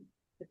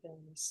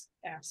villainous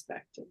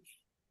aspect of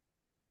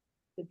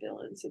the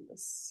villains in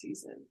this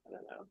season. I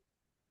don't know.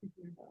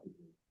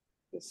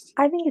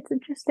 I think it's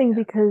interesting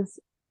because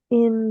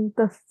in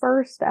the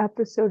first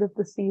episode of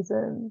the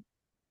season,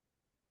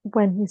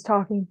 when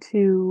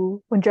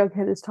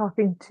Jughead is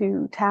talking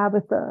to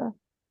Tabitha,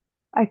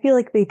 I feel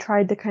like they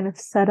tried to kind of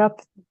set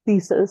up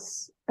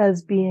Thesis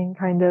as being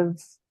kind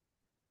of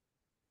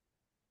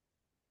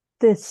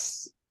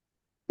this,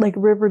 like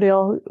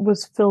Riverdale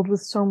was filled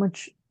with so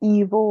much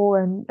evil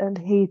and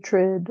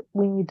hatred.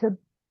 We need to,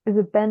 is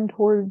it bend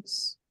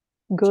towards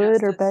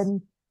good or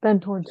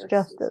bend towards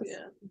justice?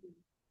 Yeah.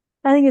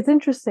 I think it's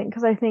interesting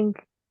because I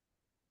think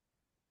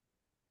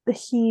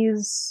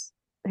his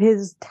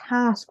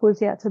task was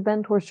to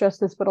bend towards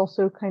justice, but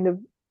also kind of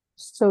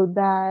so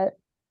that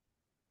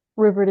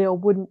Riverdale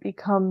wouldn't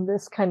become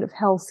this kind of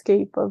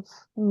hellscape of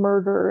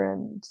murder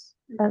and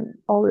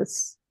all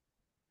this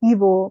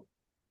evil.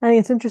 I think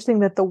it's interesting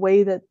that the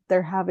way that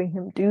they're having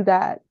him do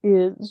that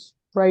is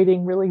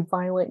writing really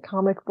violent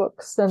comic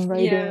books and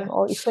writing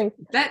all these things.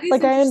 That is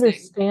like I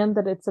understand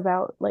that it's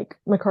about like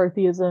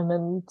McCarthyism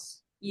and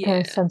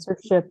kind of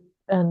censorship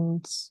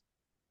and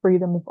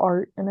freedom of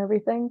art and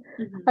everything.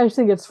 I just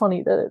think it's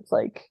funny that it's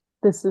like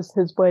this is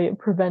his way of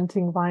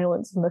preventing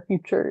violence in the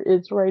future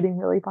is writing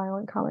really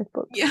violent comic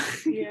books.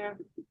 Yeah.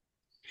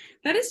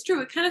 That is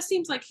true. It kind of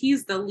seems like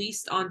he's the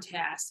least on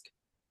task.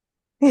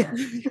 Yeah.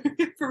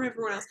 From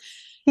everyone else.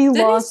 He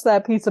lost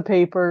that piece of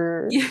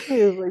paper. Yeah.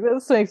 He was like,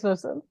 this makes no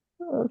sense.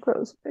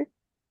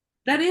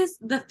 That is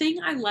the thing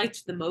I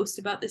liked the most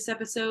about this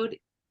episode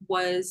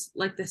was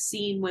like the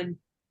scene when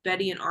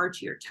Betty and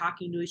Archie are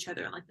talking to each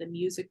other in like the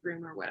music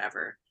room or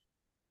whatever.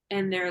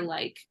 And they're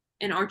like,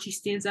 And Archie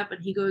stands up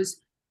and he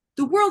goes,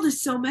 "The world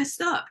is so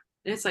messed up."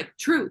 And it's like,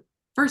 true,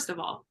 first of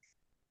all,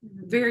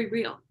 very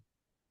real.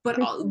 But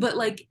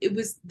like it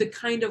was the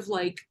kind of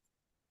like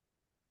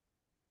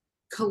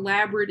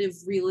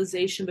collaborative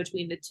realization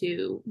between the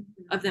two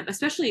of them,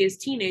 especially as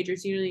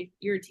teenagers.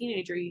 You're a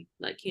teenager, you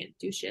like can't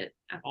do shit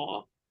at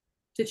all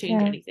to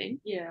change anything.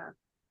 Yeah.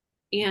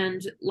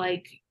 And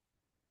like,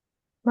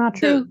 not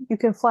true. You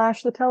can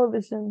flash the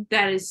television.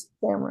 That is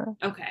camera.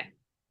 Okay.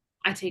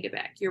 I take it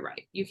back. You're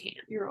right. You can.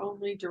 Your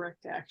only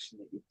direct action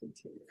that you can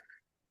take.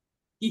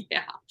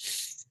 Yeah.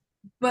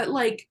 But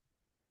like,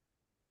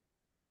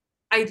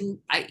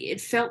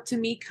 it felt to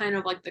me kind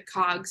of like the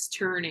cogs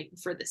turning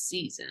for the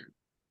season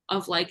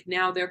of like,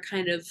 now they're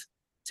kind of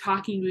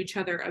talking to each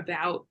other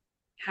about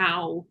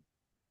how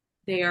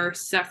they are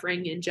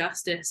suffering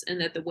injustice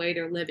and that the way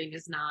they're living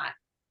is not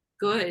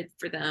good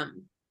for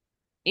them.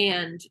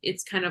 And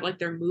it's kind of like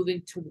they're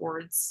moving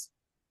towards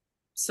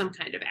some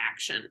kind of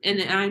action.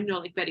 And I know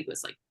like Betty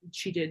was like,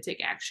 she did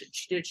take action.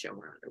 She did show her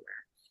underwear.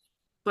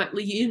 But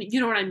like, you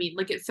know what I mean?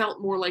 Like it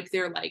felt more like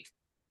they're like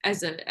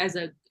as a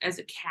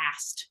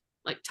cast,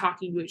 like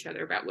talking to each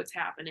other about what's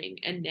happening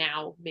and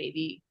now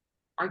maybe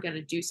are going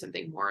to do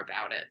something more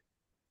about it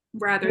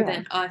rather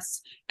than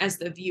us as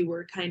the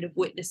viewer kind of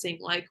witnessing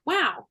like,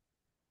 wow,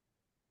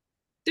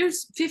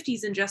 there's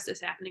 50s injustice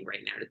happening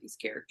right now to these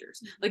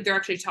characters. Like they're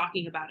actually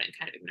talking about it and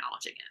kind of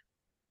acknowledging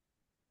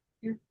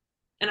it. Yeah.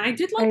 And I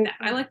did like that.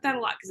 I liked that a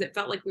lot because it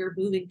felt like we were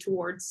moving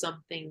towards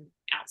something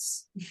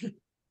else.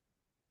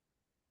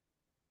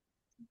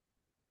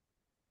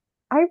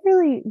 I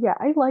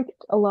liked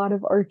a lot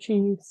of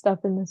Archie stuff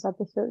in this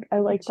episode. I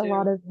liked a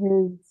lot of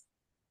his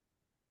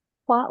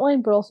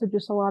plotline, but also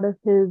just a lot of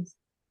his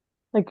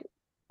like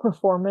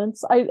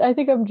performance. I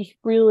think I'm just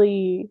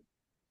really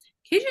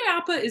KJ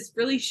Apa is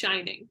really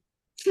shining.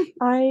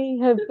 I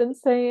have been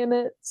saying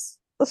it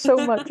so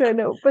much, I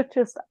know, but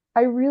just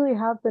I really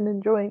have been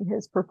enjoying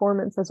his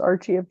performance as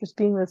Archie of just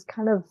being this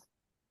kind of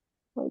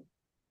like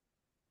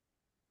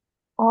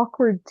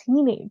awkward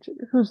teenager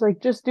who's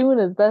like just doing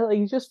his best, like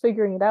he's just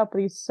figuring it out,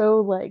 but he's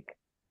so like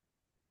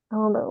I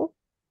don't know.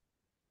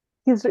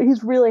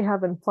 He's really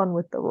having fun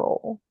with the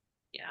role.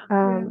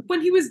 Yeah.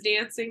 When he was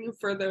dancing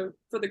for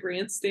the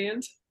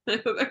grandstand, I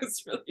thought that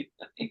was really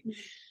funny.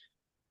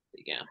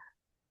 Yeah.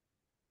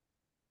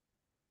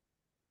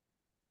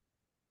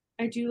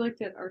 I do like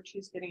that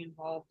Archie's getting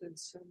involved in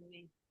so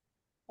many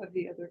of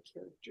the other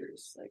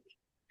characters, like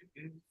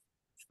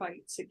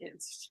fights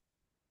against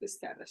the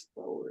status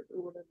quo or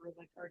whatever.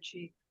 Like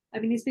Archie, I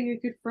mean, he's being a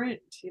good friend,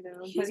 you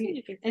know,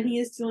 he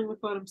is dealing with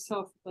what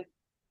himself, like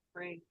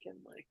Frank and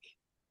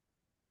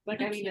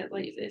I mean,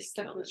 like this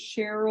stuff with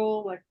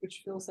Cheryl, like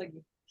which feels like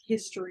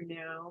history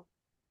now.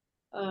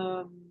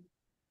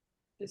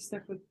 This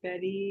stuff with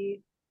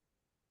Betty,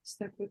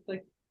 stuff with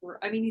like.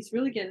 I mean, he's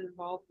really getting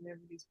involved in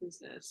everybody's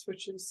business,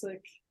 which is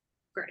like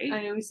great.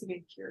 I know he's the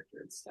main character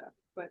and stuff,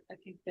 but I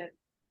think that,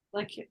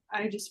 like,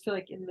 I just feel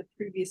like in the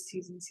previous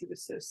seasons he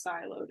was so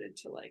siloed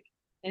into like,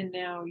 and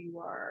now you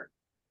are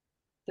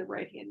the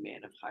right hand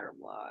man of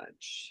Hiram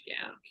Lodge.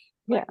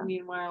 Yeah.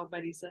 Meanwhile,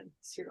 Betty's a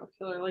serial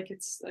killer. Like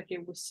it's like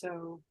it was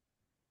so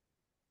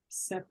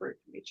separate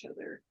from each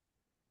other.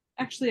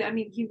 Actually, I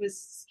mean, he was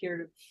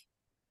scared of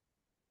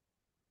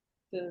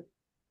the.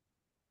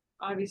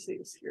 Obviously, he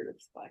was scared of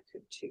Black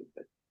Hood too,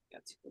 but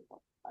that's good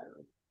about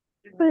Hiram.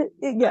 But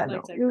yeah,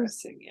 no,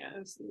 digressing. It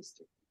was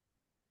different.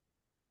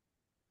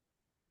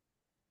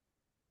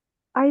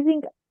 I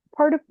think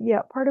part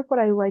of what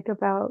I like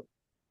about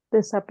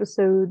this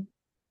episode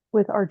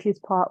with Archie's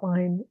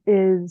plotline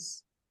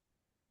is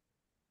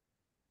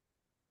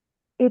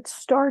it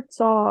starts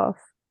off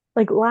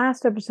like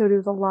last episode. It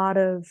was a lot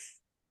of,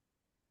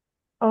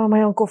 oh,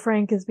 my Uncle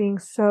Frank is being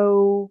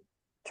so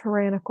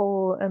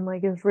tyrannical and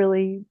like is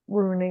really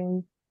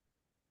ruining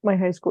my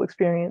high school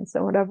experience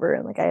and whatever,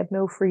 and like I have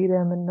no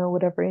freedom and no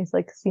whatever, and he's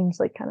like seems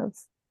like kind of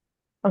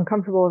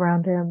uncomfortable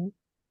around him.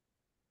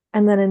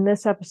 And then in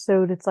this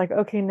episode it's like,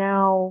 okay,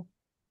 now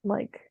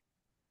like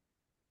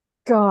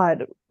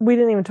God, we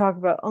didn't even talk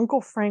about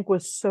Uncle Frank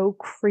was so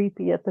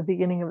creepy at the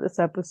beginning of this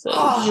episode.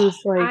 He was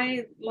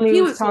like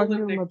he was talking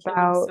to him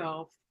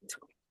about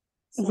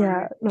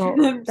yeah, no,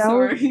 I'm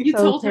sorry. You so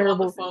told terrible.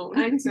 him on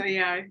the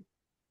phone.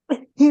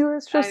 He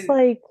was just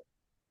like,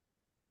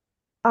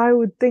 I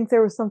would think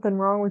there was something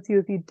wrong with you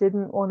if you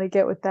didn't want to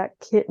get with that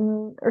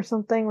kitten or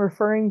something,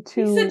 referring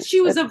to. He said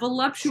she was a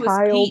voluptuous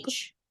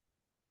peach.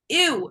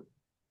 Ew.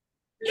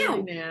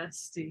 Really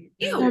nasty.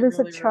 Ew. That is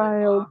a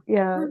child.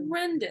 Yeah.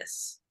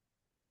 Horrendous.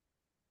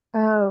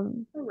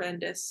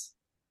 Horrendous.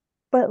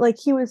 But like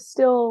he was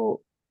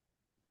still.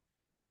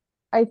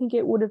 I think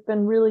it would have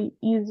been really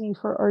easy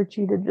for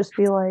Archie to just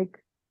be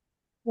like,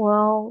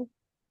 well,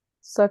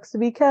 sucks to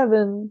be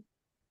Kevin.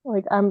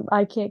 Like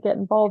I can't get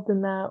involved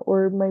in that,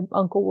 or my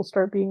uncle will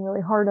start being really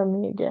hard on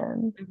me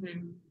again.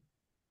 Mm-hmm.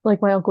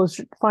 Like my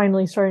uncle's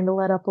finally starting to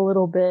let up a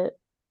little bit.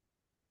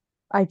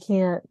 I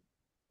can't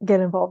get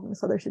involved in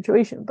this other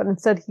situation. But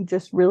instead he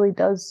just really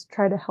does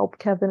try to help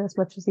Kevin as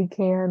much as he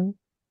can.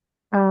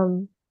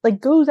 like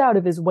goes out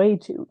of his way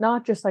to,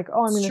 not just like,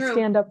 oh, I'm It's going to true.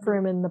 stand up for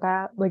him in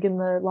the like in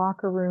the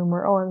locker room,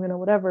 or oh, I'm going to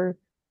whatever.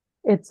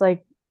 It's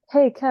like,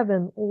 hey,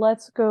 Kevin,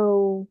 let's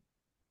go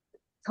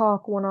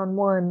talk one on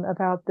one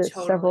about this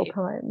several Totally.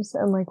 times,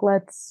 and like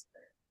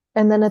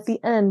and then at the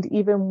end,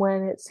 even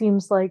when it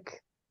seems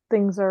like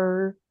things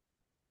are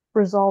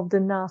resolved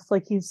enough,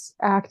 like he's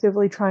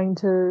actively trying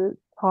to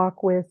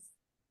talk with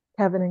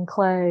Kevin and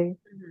Clay.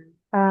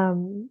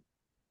 Mhm.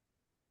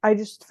 I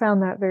just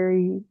found that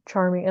very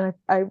charming, and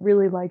I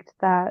really liked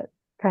that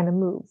kind of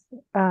move.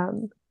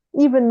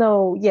 Even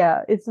though,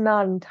 yeah, it's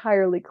not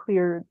entirely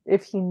clear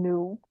if he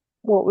knew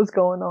what was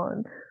going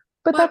on.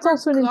 But But that's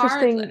also an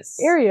interesting regardless,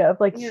 area of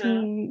like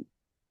yeah.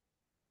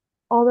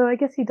 although I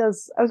guess he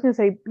does, I was gonna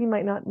say he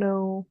might not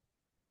know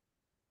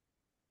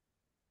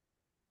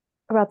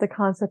about the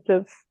concept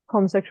of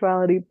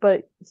homosexuality,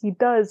 but he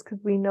does because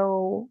we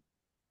know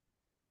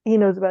he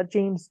knows about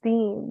James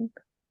Dean,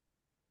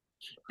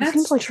 who seems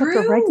That's like such a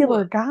true.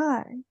 regular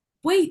guy.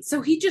 Wait,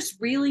 so he just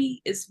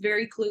really is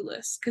very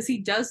clueless because he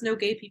does know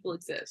gay people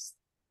exist.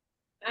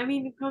 I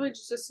mean, he probably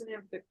just doesn't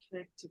have the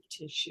connective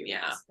tissue.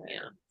 Yeah, instead.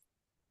 yeah.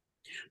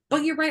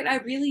 But you're right. I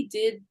really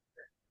did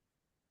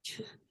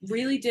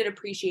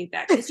appreciate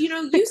that because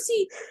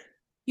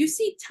you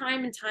see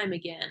time and time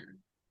again.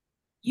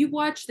 You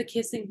watch the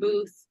kissing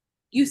booth.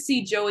 You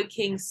see Joey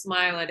King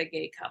smile at a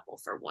gay couple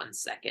for 1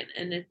 second,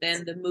 and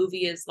then the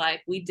movie is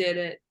like, "We did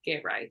it,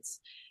 gay rights."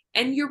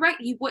 And you're right.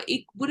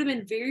 It would have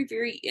been very,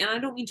 very. And I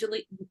don't mean to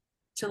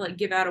like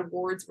give out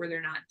awards where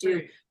they're not due,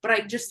 Right. but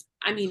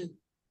I mean,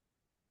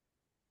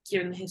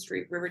 given the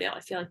history of Riverdale, I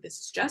feel like this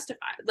is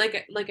justified.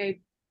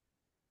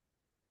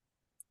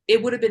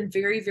 It would have been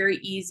very, very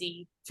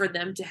easy for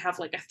them to have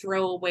like a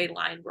throwaway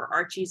line where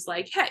Archie's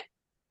like, "Hey,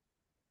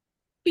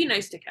 be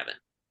nice to Kevin."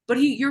 But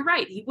you're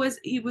right. He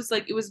was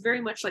like, it was very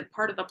much like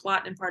part of the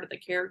plot and part of the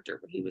character,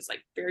 but he was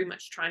like very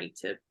much trying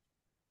to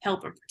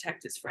help and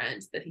protect his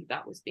friends that he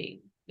thought was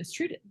being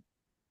mistreated.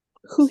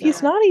 Who So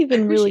he's not I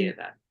even really appreciated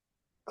that.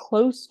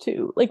 close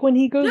to. Like when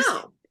he goes,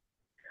 No,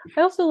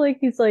 I also like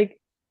he's like,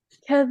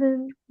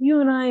 Kevin, you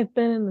and I have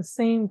been in the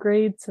same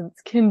grade since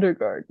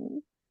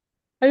kindergarten.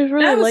 I just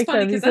really that was like funny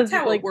that. He because that's says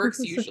how it like works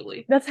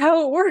usually. that's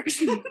how it works.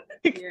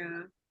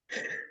 Yeah.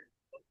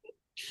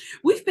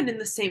 We've been in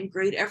the same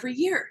grade every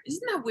year.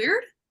 Isn't that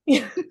weird?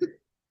 Yeah.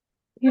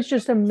 He's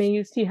just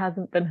amazed he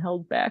hasn't been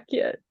held back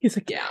yet. He's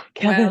like, Yeah.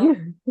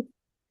 Kevin,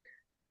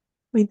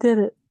 we did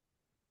it.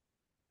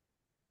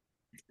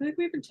 I feel like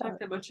we haven't talked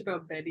that much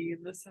about Betty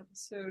in this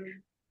episode.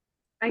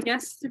 I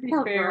guess to be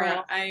Poor fair,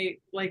 girl. I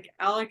like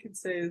all I can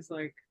say is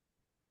like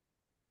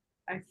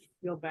I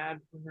feel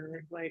bad for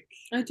her. Like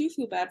I do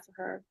feel bad for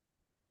her.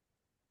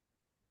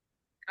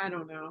 I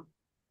don't know.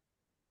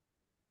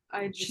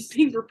 I She's just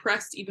being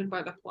repressed even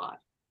by the plot.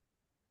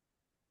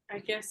 I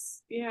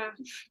guess yeah.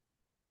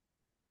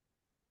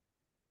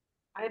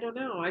 I don't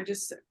know.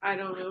 I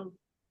don't know.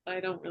 I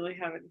don't really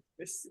have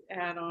this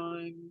add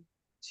on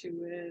to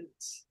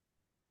it.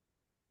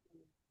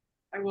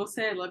 I will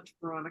say I loved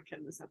Veronica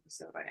in this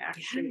episode. I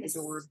actually Yes.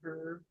 adored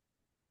her.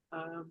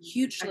 I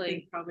Hugely.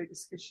 think probably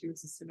just because she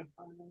was a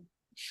cinephile.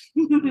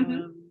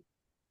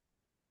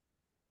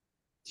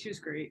 She was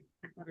great.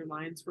 I thought her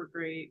lines were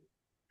great.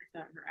 I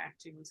thought her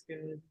acting was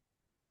good.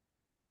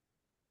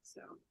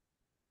 So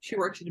She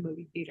worked in a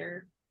movie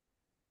theater.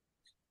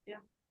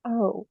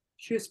 Oh,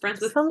 She was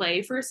friends with Some-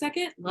 Clay for a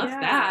second. Love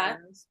yeah, that.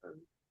 it was fun.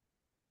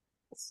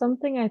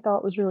 something I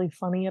thought was really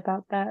funny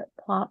about that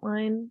plot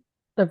line,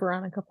 the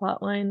Veronica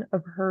plot line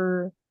of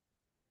her,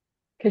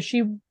 because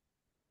she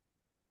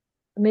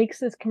makes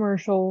this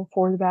commercial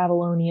for the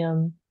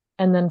Babylonium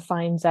and then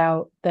finds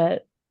out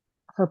that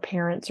her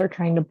parents are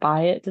trying to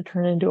buy it to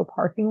turn into a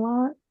parking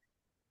lot.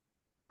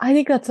 I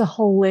think that's a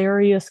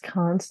hilarious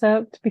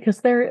concept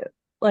because they're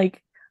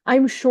like,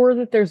 I'm sure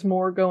that there's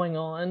more going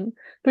on,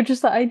 but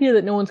just the idea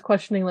that no one's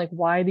questioning like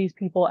why these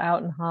people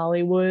out in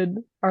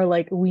Hollywood are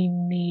like, we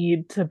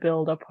need to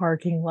build a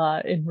parking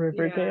lot in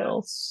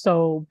Riverdale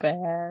so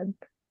bad.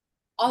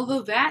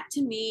 Although that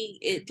to me,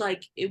 it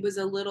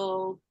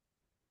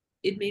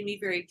made me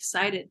very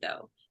excited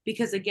though,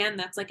 because again,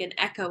 that's like an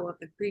echo of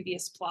the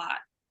previous plot.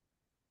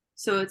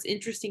 So it's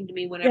interesting to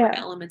me whenever Yeah.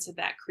 elements of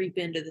that creep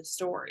into the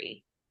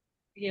story.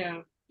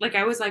 Yeah. Like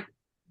I was like,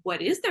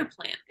 what is their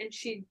plan? And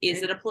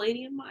Is it a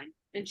palladium mine?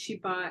 and she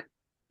bought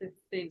the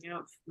thing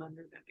out from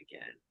under them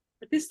again.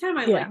 But this time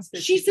I Yeah. liked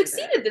that She did it.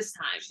 succeeded this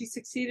time. She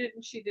succeeded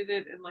and she did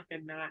it in like a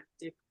not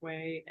dick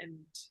way. And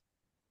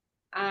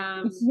maybe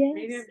I'm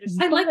Yes,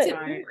 just I liked it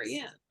biased. more,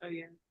 yeah. Oh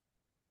yeah.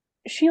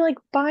 She like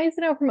buys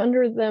it out from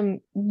under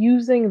them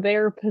using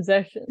their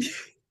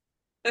possessions.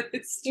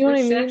 It's You know what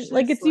I She's mean? actually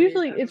Like it's slave,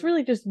 usually I it's don't know.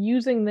 really just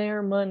using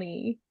their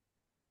money,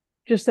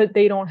 just that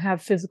they don't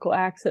have physical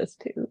access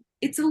to.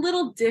 It's a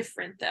little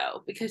different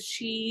though, because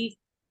she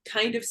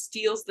kind of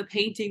steals the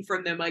painting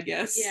from them, I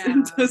guess. Yeah.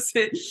 And does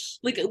it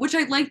like, which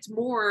I liked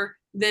more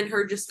than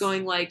her just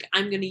going like,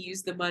 I'm gonna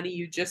use the money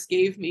you just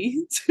gave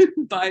me to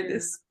buy Yeah.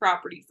 this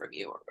property from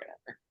you or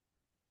whatever.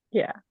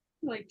 Yeah.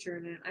 I liked her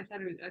in it. I thought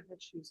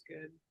she was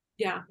good.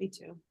 Yeah, me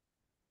too.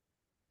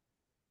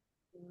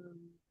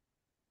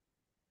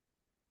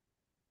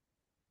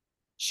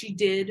 She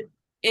did,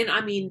 and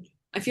I mean,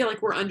 I feel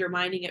like we're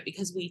undermining it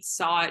because we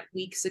saw it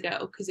weeks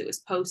ago because it was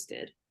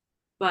posted,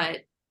 but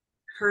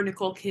her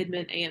Nicole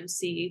Kidman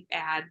AMC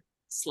ad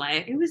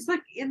slay. It was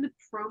like in the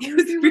promo It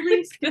was they really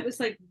released. good. It was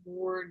like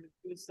more.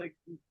 It was like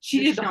She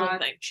the did the whole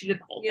shot- thing. She did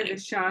the whole Yeah, thing.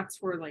 the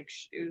shots were like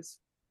it was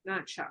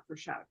not shot for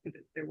shot, but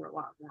there were a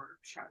lot more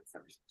shots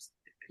that were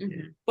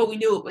significant. Mhm. But we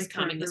knew it was Like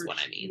coming, is her what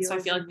I mean. So I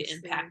feel like the heels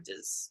and impact stuff.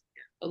 is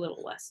a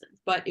little lessened.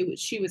 But it was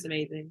she was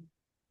amazing.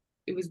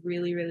 It was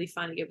really, really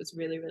funny. It was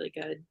really, really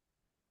good.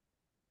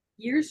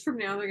 Years from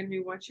now, they're gonna be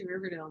watching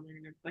Riverdale and they're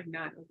gonna like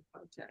not know the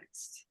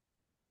context.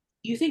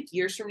 You think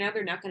years from now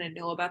they're not going to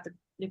know about the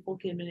Nicole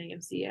Kidman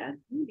AMC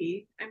ad?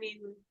 Maybe. I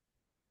mean,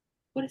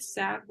 What a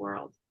sad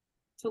world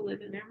to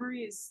live in.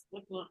 memories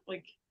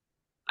like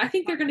I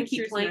think they're Pop going to keep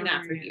culture's playing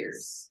that for memories.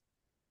 years.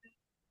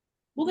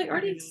 Well, they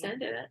already I know.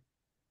 extended it.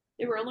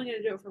 They were only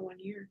going to do it for 1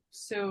 year.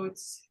 so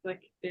it's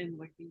like been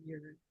like a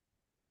year.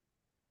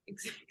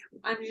 Exactly.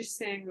 I'm just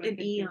saying like An I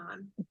think-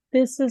 eon.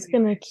 This is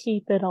gonna Anyway.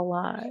 keep it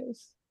alive.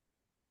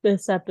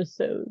 This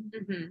episode.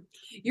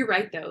 You're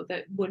right, though,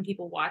 that when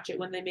people watch it,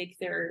 when they make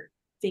their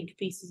think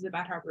pieces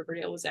about how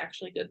Riverdale was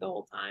actually good the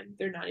whole time,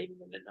 they're not even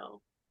going to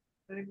know.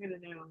 I'm gonna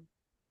know.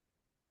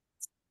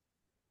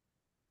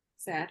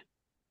 Sad.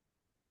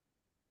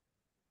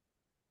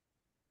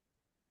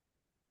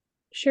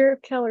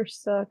 Sheriff Keller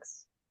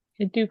sucks.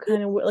 I do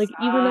kind of like,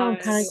 even though I'm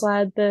kind of Sucks.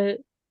 glad that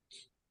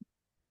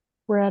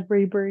Brad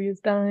Raybury is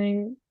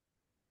dying.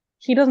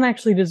 He doesn't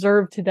actually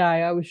deserve to die.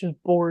 I was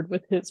just bored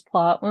with his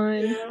plot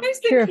line. I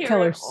just think Sheriff Karen-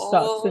 Keller sucks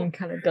oh, and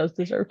kind of does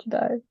deserve to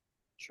die.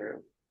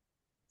 True.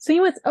 See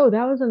what's that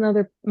was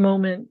another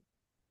moment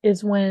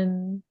is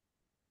when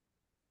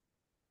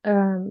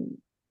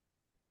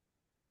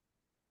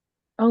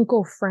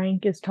Uncle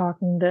Frank is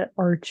talking to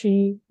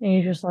Archie and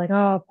he's just like,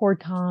 oh, poor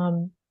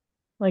Tom.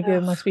 Like it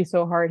Ugh. must be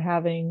so hard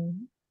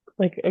having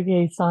like a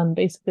gay son,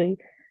 basically.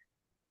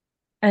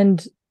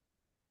 And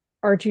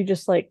Archie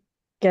just like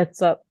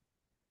gets up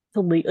to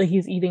leave, like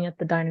he's eating at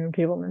the dining room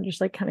table and then just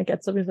like kind of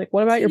gets up. He's like,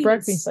 "What about your Can't even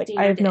breakfast?" He's like,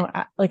 "I have stand no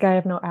it. I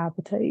have no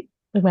appetite.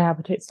 Like my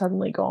appetite's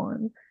suddenly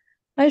gone."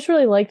 I just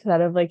really liked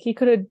that. Of like he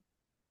could have,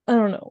 I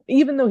don't know,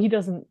 even though he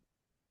doesn't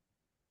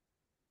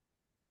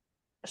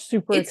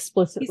super It's-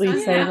 explicitly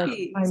he's say like unhappy.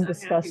 He's I'm unhappy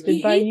disgusted with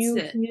it. by He hates you.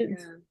 it.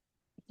 Yeah.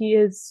 He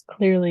is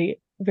clearly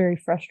very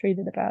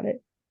frustrated about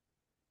it.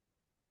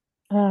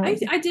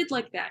 I did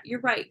like that.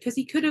 You're right, because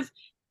he could have,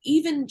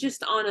 even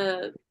just on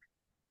a,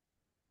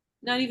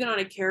 not even on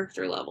a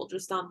character level,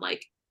 just on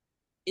like,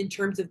 in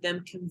terms of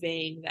them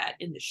conveying that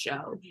in the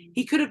show,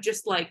 he could have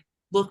just like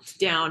looked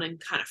down and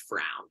kind of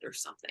frowned or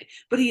something.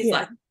 But he's Yeah.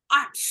 like,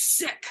 I'm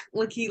sick.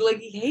 Like he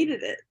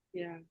hated it.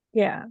 Yeah.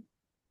 Yeah.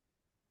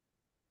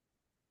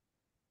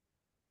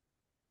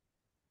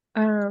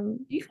 Do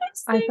you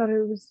guys I think? thought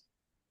it was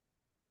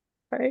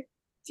right.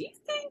 Do you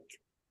think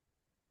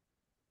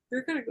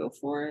they're gonna go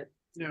for it?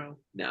 No.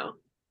 No.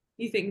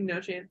 You think no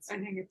chance? I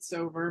think it's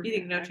over. You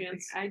think no I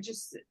chance?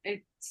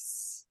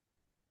 It's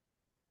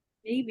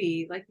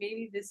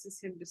maybe this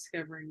is him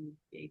discovering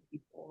gay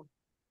people.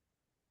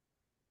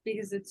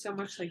 Because it's so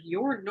much like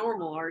you're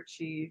normal,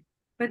 Archie.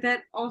 But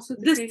that also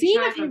at The same scene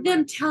time, of I'm them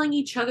like, telling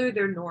each other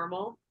they're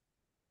normal.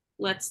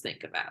 Let's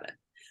think about it.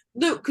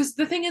 No, because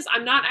the thing is,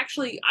 I'm not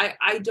actually.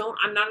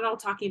 I'm not at all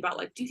talking about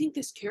like. Do you think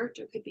this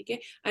character could be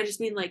gay? I just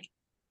mean like.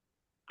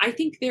 I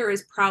think there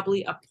is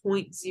probably a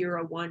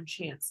 0.01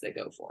 chance they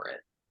go for it.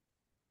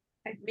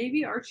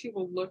 maybe Archie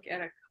will look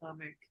at a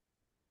comic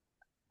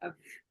of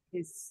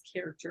his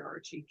character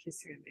Archie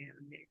kissing a man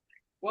and be like,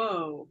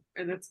 whoa,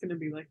 and that's gonna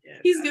be like it.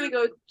 He's gonna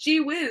go,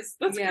 gee whiz,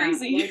 that's Yeah,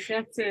 crazy. like,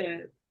 that's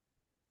it.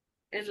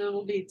 And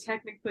it'll be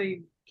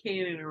technically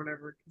canon or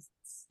whatever. 'Cause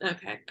it's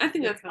Okay, I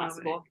think a that's comic,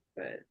 possible.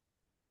 But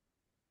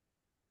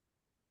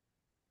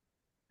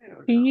I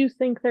don't Do know. you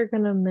think they're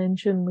gonna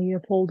mention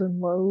Leopold and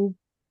Loeb?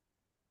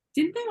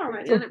 Didn't they I've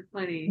already? done it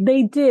plenty.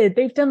 They did.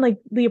 They've done like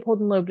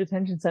Leopold and Loeb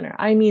Detention Center.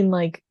 I mean,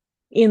 like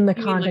in the You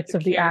mean, like, context the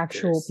of the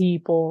actual characters.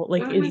 people.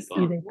 Like, When is, was do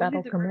you the- think when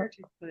that'll did the come murder up?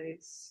 take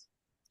place?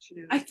 Do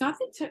you know? I thought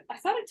it took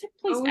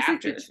place Oh, it was like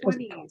after. the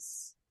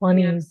 20s.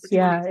 20s.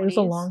 Yeah, Yeah, it was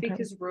a 20s, long time.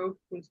 Because Rope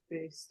was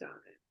based on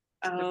it.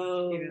 So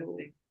Oh. you know,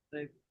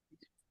 the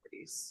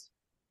 40s.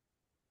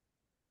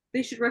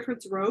 They should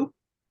reference Rope.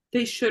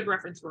 They should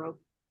reference Rope.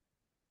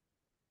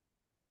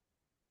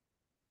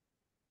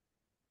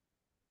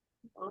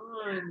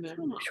 On. Come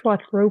on. We should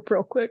watch Rope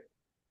real quick.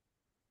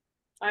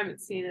 I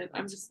haven't seen it.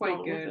 I'm It's just quite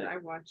going with good. it. I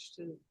watched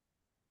it.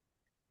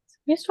 I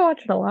used to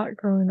watch it a lot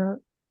growing up.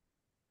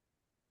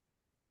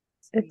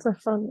 It's a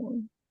fun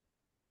one.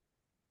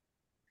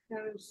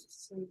 That was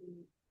so.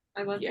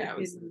 I love Yeah, the it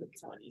was hidden in the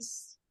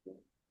details.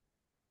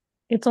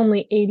 It's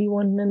only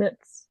 81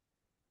 minutes.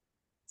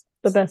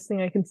 The best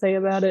thing I can say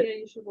about Yeah, it.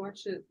 you should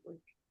watch it. Like,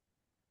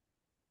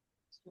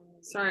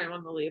 Sorry, I'm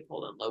on the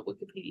Leopold and Loeb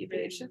Wikipedia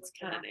page. Yeah, It's look it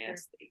kind up of there.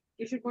 nasty.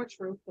 you should watch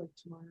Rope like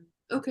tomorrow.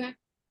 Okay.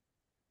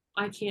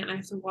 I can't. I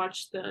have to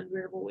watch The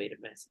Unbearable Weight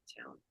of Massive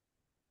Talent.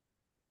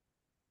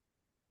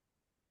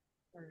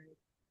 All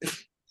right.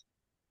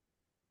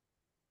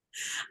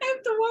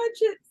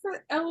 watch it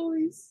for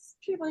Eloise.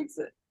 She likes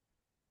it.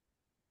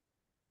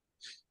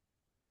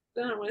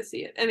 Then I don't want to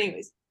see it.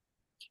 Anyways,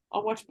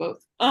 I'll watch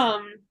both.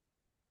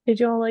 Did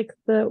y'all like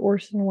the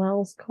Orson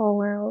Welles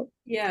call out?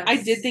 Yeah,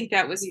 I did think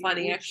that was We-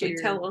 funny, we actually.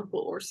 cheered. Tell Uncle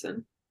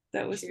Orson.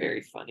 That was Cheered.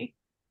 very funny.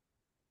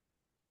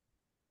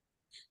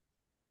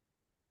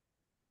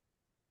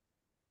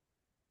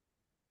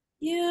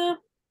 Yeah.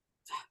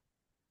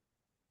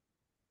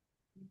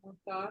 More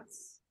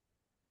thoughts?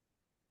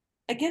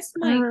 I guess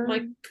my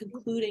Um,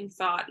 concluding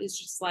thought is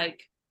just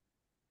like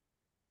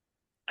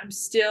I'm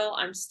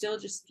still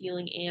just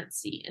feeling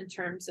antsy in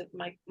terms of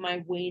my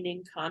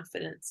waning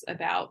confidence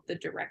about the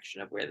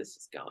direction of where this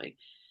is going.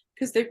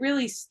 Because they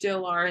really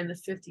still are in the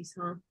 50s,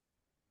 huh?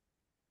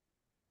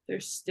 They're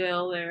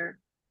still there.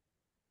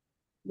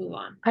 Move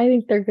on. I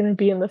think they're gonna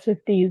be in the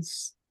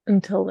 50s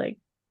until like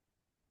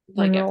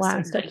Like the episode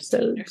last 19 or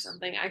episodes.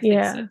 something. I think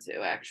Yeah. so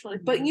too, actually.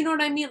 But you know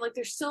what I mean? Like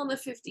they're still in the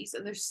 50s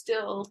and they're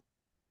still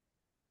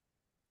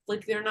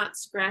like they're not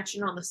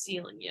scratching on the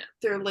ceiling yet.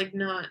 They're like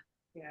not.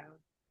 Yeah.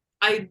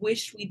 I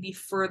wish we'd be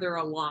further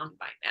along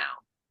by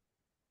now.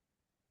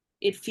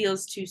 It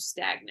feels too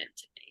stagnant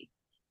to me.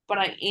 But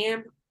I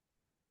am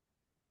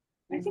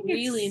I think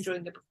really it's-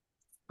 enjoying the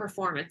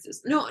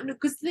performances. No,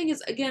 because the thing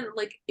is, again,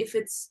 like if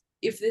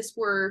this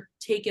were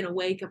taken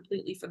away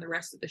completely from the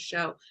rest of the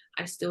show,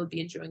 I still would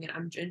be enjoying it.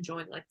 I'm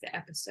enjoying like the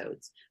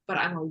episodes, but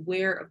I'm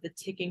aware of the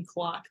ticking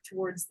clock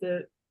towards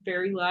the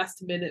very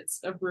last minutes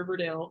of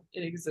Riverdale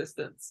in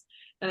existence,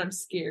 and I'm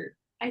scared.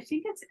 I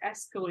think it's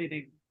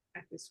escalating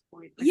at this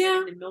point. Yeah.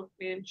 I mean, the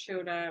milkman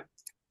showed up.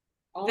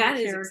 All That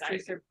the is characters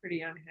exciting. are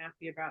pretty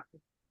unhappy about the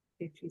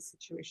 50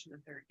 situation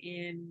that they're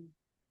in.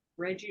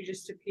 Reggie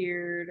just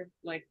appeared.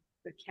 Like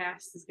the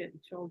cast is getting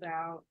filled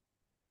out.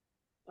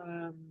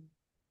 That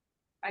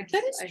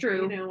is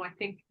true. You know, I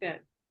think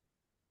that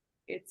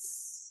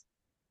it's.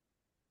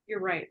 You're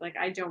right. Like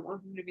I don't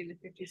want them to be in the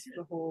 50s for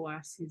the whole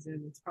last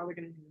season. It's probably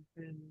going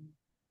to happen.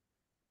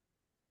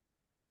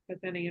 But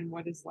then again,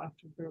 what is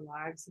left of their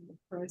lives in the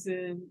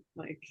present?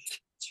 Like,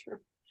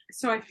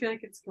 so I feel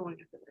like it's going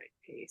at the right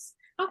pace.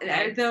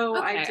 Okay. Though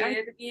Okay, I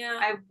did, yeah.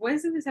 I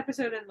was in this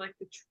episode and like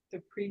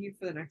the preview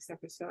for the next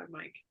episode. I'm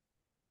like,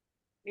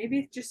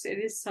 maybe it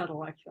is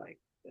subtle. I feel like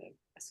the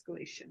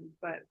escalation,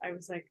 but I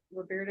was like,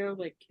 Roberto,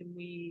 like, can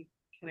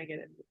I get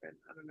it moving?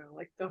 I don't know,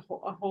 like a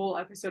whole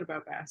episode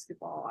about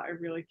basketball. I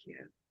really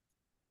can't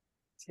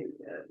take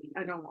it.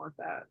 I don't want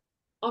that.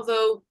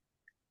 Although,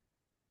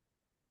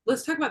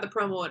 let's talk about the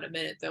promo in a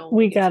minute, though.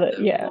 We got it,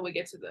 yeah. When we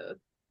get to the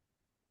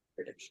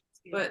predictions,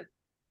 Yeah. but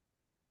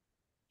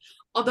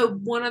although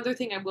one other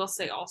thing I will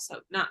say,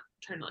 also not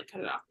trying to like cut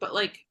it off, but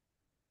like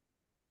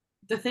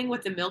the thing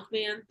with the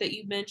milkman that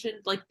you mentioned,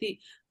 like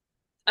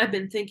I've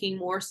been thinking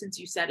more since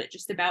you said it,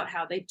 just about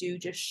how they do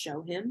just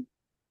show him,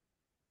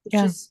 which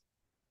Yeah. is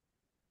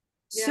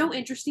so Yeah.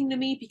 interesting to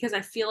me because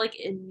I feel like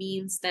it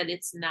means that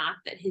it's not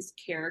that his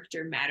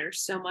character matters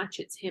so much,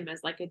 it's him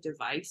as like a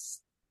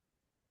device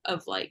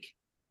of like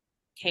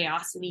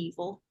chaos and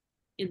evil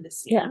in the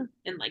scene. Yeah.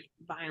 And like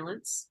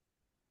violence.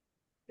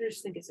 I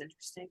just think it's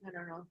interesting. I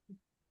don't know.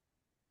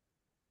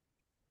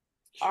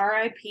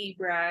 R.I.P.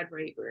 Brad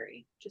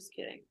Rayberry. Just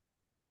kidding.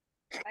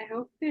 I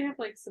hope they have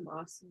like some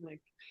awesome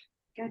like,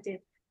 goddamn.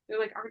 There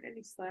like aren't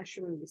any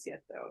slasher movies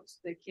yet though, so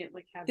they can't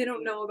like have. They don't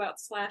any know about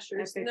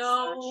slashers. epic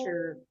No.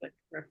 slasher like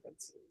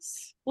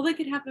references, Well, they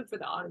could have them for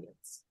the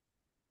audience.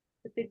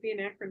 but they'd be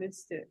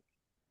anachronistic.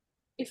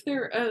 If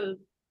they're I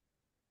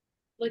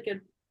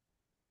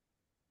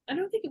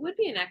don't think it would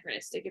be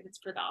anachronistic if it's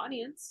for the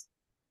audience.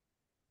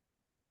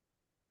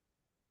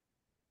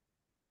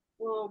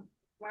 Well,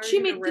 why are She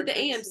you gonna did the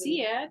reference AMC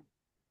it? ad.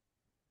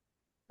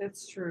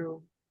 That's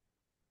true.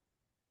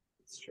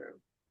 That's true.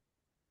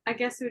 I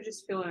guess it would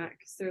just feel like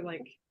because they're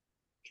like,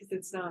 because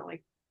it's not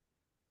like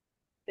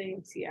the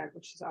AMC ad,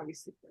 which is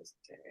obviously present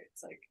day.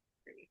 It's like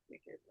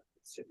make it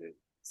reference to the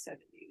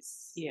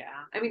 70s.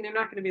 Yeah. I mean, they're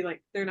not going to be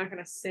like, they're not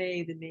going to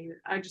say the name.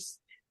 I just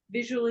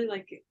visually,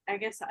 like, I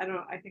guess I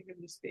don't. I think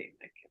I'm just being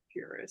like a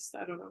purist.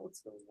 I don't know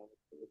what's going on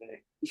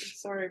today.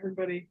 Sorry,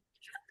 everybody.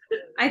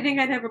 I think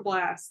I'd have a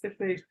blast if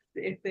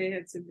they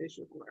had some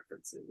visual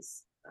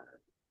references to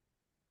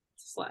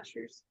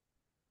slashers.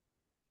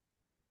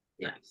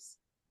 Nice.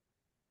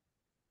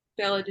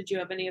 Bella, did you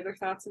have any other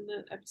thoughts on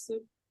the episode?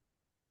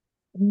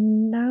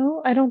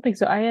 No, I don't think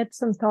so. I had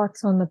some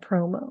thoughts on the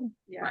promo.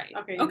 Yeah. Right.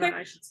 Okay. Okay. Then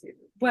I should say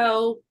that.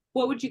 Well,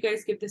 what would you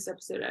guys give this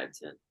episode out of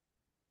 10?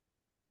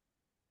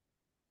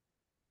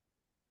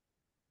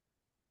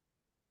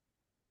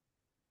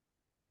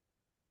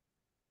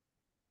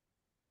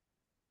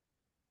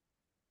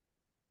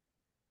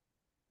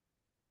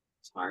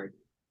 It's hard.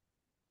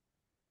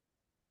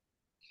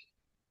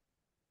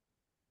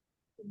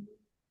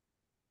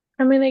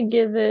 I'm gonna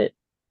give it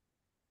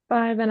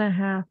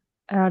 5.5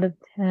 out of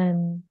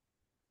 10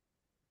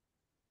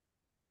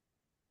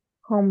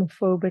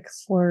 homophobic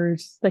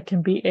slurs that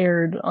can be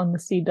aired on the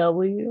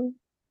CW.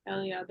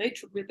 Hell yeah, they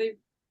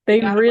They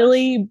got a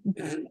really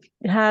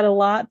had a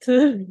lot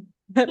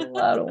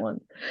of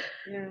ones.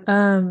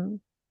 Yeah.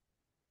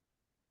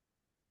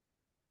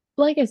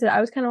 like I said,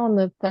 I was kind of on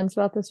the fence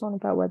about this one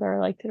about whether I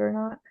liked it or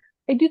not.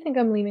 I do think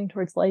I'm leaning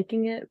towards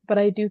liking it, but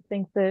I do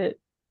think that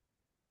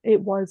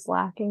it was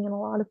lacking in a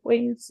lot of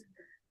ways.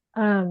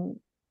 Um,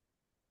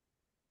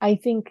 I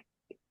think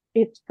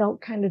it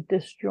felt kind of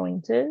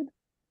disjointed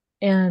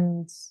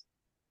and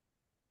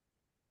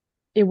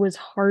it was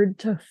hard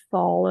to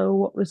follow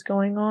what was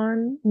going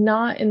on.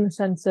 Not in the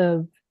sense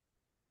of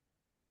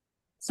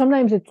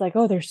sometimes it's like,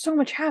 oh, there's so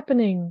much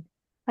happening.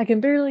 I can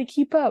barely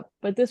keep up.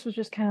 But this was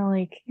just kind of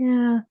like,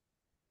 yeah,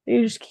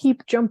 you just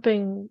keep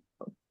jumping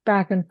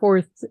back and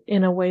forth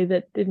in a way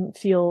that didn't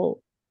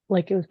feel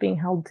like it was being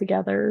held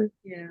together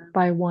Yeah.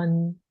 by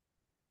one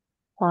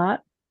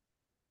plot.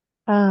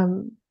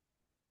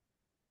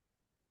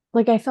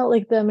 Like I felt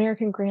like the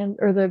American Grand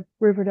or the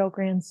Riverdale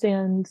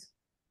Grandstand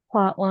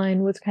plot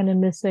line was kind of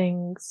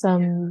missing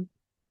some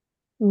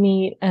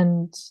meat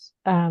and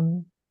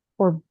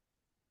or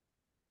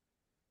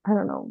I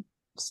don't know,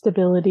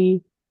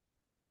 stability.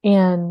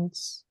 And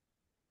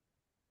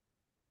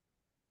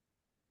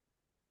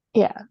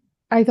yeah,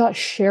 I thought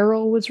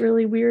Cheryl was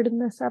really weird in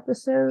this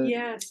episode.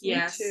 Yes,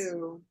 Yes. me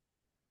too.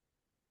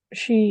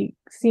 She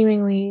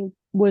seemingly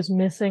was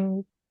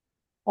missing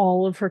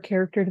all of her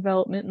character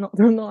development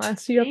in the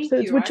last few Thank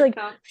episodes, you, which I like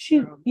thought she,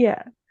 so.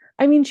 yeah.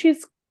 I mean,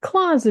 she's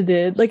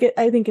closeted. Like,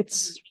 I think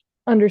it's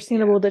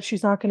understandable that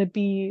she's not going to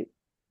be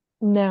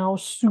now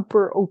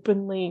super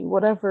openly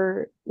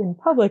whatever in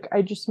public.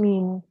 I just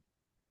mean,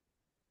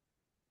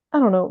 I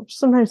don't know.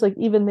 Sometimes, like,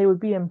 even they would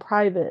be in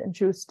private, and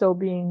she was still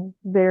being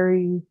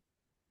very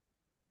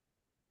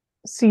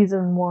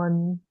season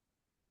one,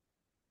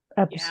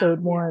 episode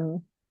Yeah.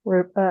 one,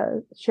 where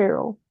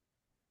Cheryl.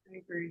 I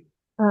agree.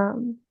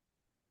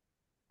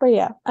 But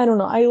yeah, I don't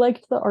know. I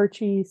liked the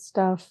Archie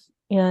stuff,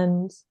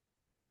 and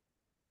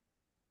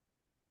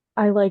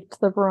I liked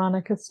the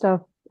Veronica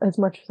stuff as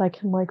much as I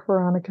can like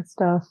Veronica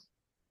stuff.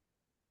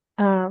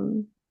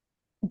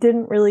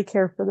 Didn't really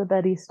care for the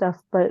Betty stuff,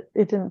 but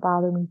it didn't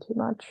bother me too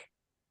much.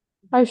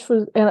 I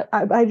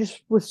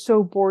just was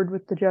so bored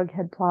with the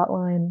Jughead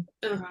plotline.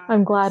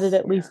 I'm glad it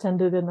at least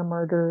ended in a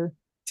murder.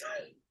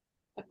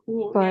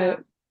 Cool. But Yeah.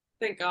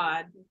 Thank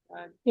God.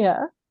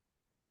 yeah,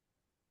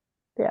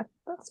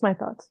 that's my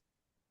thoughts.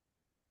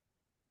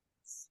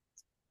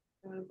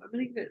 I'm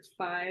gonna give it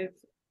 5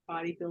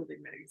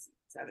 bodybuilding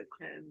magazines out of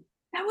 10.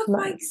 That was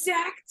my Nice.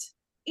 exact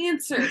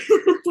answer.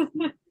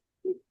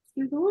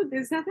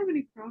 There's not that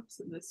many props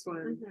in this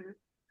one.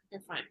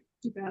 You're fine.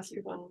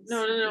 Basketball.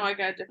 No, I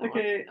got a different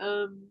one. Okay.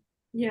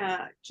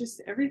 Yeah,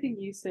 just everything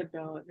you said,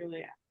 Bella.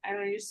 Really,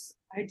 I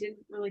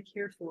didn't really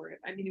care for it.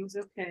 I mean, it was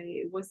okay.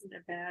 It wasn't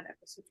a bad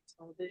episode of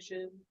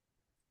television.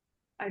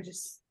 I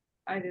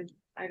didn't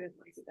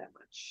like it that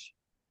much.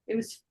 It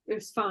was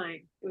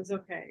fine. It was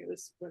okay. It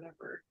was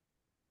whatever.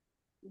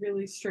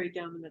 Really straight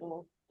down the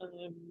middle.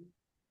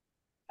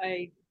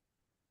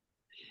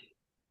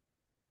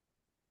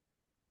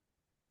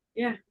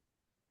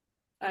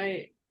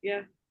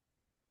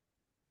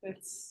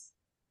 That's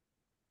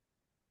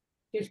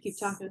just keep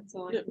talking. That's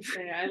all I can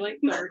say. I like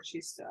the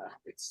Archie stuff.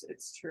 It's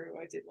true.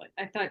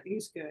 I thought he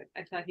was good.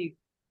 I thought he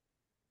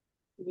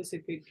was a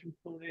good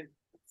component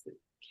of the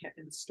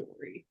Kevin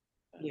story.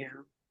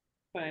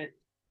 But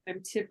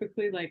I'm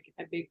typically like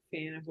a big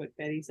fan of what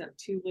Betty's up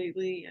to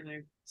lately, and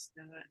I'm just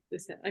not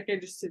this. Like I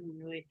just didn't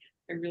really.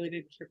 I really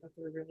didn't care about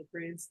the real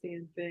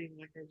grandstand thing.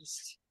 Like I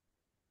just.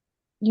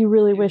 You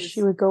really wish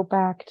she would go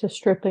back to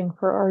stripping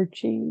for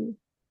Archie.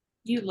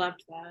 You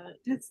loved that.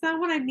 That's not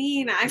what I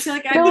mean. I feel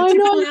like No, I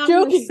know, I'm on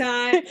joking. the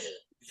side.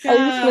 I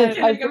just meant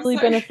God. I've really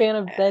been a fan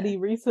of Betty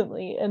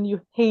recently, and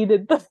you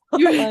hated the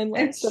line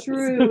last It's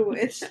true.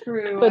 It's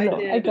true. But I no,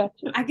 did. I got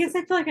you. I guess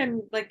I feel like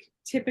I'm like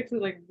typically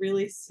like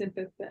really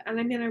sympathetic, and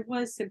I mean I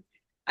was.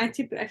 I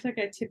feel like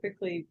I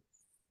typically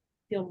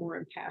feel more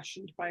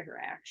impassioned by her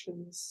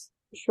actions.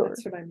 Sure.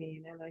 That's what I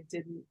mean, and I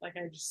didn't like.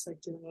 I just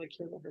like didn't really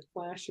care about her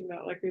flashing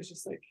out. Like it was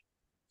just like,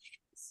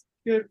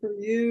 good for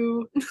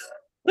you.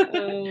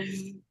 I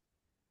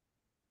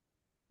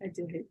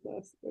did hate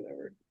this,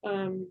 whatever.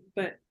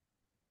 But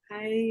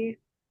I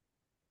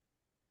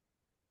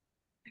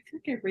feel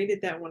like I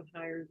rated that one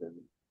higher than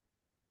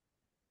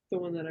the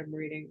one that I'm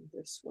reading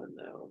this one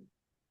though.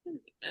 It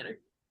doesn't matter.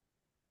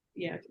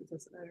 Yeah, it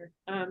doesn't matter.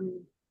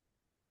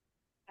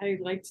 I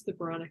liked the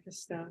Veronica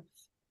stuff.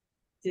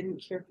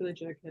 Didn't care for the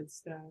Jughead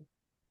stuff.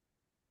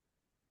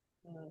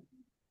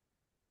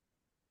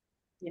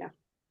 Yeah.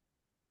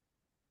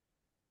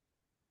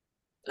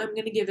 I'm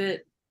gonna give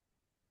it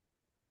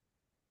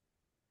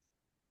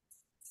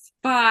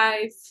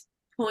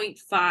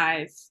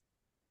 5.5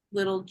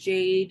 little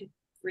jade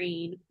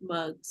green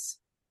mugs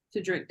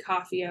to drink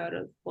coffee out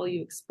of while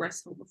you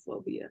express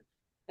homophobia.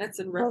 That's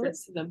in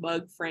reference to the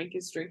mug Frank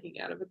is drinking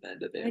out of at the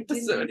end of the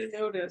episode. I didn't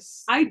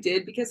notice. I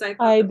did because I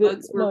thought the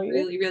mugs were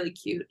really, really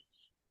cute.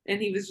 And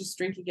he was just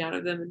drinking out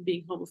of them and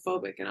being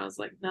homophobic, and I was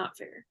like, not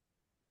fair.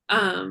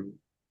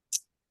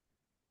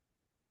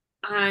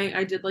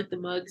 I did like the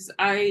mugs.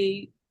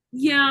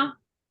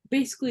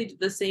 Basically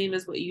the same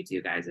as what you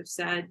two guys have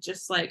said.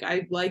 Just like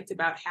I liked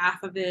about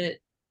half of it.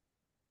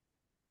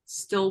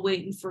 Still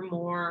waiting for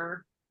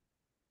more.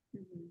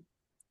 Mhm.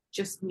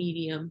 Just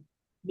medium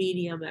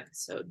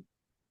episode.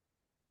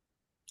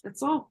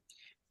 That's all.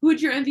 Who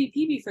would your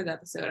MVP be for the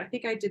episode? I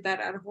think I did that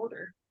out of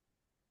order.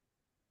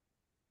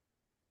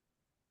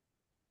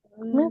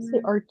 I'm gonna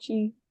say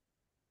Archie.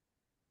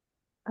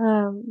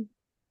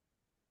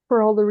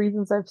 For all the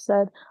reasons I've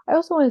said. I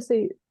also want to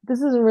say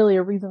this isn't really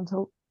a reason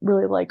to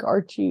really like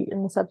Archie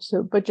in this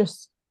episode, but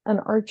just an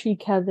Archie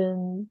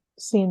Kevin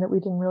scene that we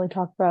didn't really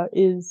talk about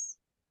is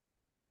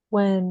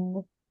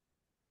when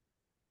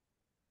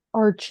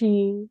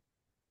Archie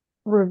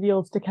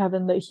reveals to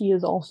Kevin that he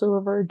is also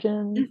a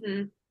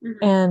virgin,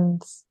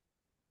 and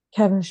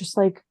Kevin's just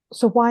like,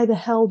 so why the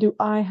hell do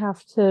I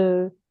have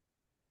to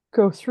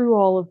go through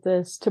all of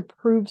this to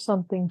prove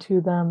something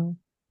to them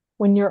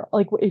when you're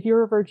like, if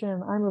you're a virgin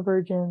and I'm a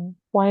virgin,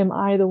 why am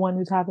I the one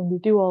who's having to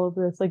do all of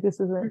this? Like, this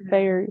isn't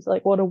fair. It's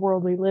like, what a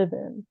world we live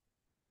in.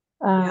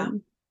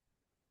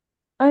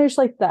 I just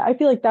like that. I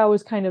feel like that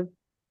was kind of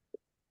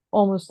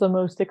almost the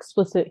most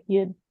explicit he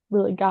had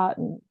really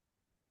gotten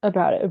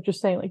about it, of just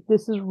saying, like,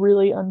 this is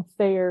really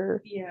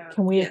unfair. Yeah.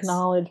 Can we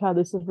acknowledge how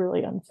this is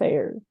really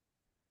unfair?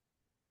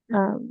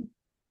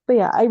 But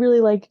yeah, I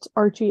really liked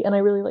Archie, and I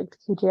really liked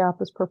KJ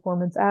Appa's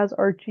performance as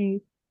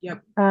Archie.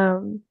 Yep.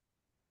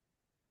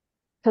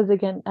 Because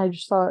again, I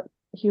just thought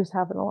he was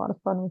having a lot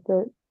of fun with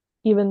it,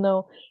 even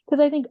though,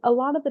 because I think a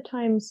lot of the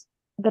times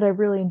that I've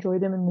really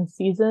enjoyed him in the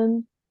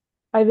season,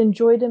 I've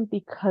enjoyed him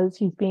because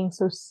he's being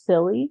so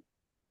silly.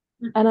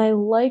 And I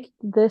liked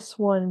this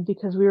one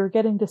because we were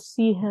getting to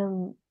see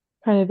him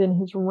kind of in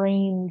his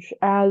range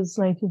as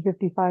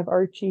 1955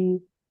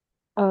 Archie,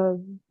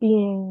 of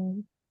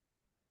being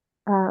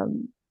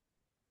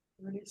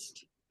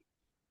Earnest.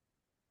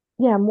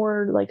 Yeah,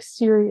 more like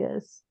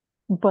serious,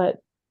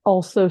 but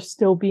also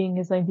still being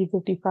his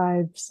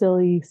 1955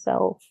 silly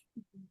self.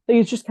 Like,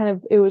 it's just kind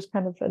of, it was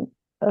kind of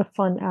a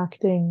fun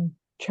acting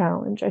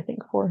challenge, I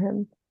think, for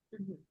him.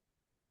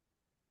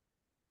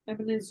 I'm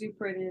gonna zoom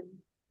right in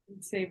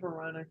and say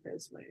Veronica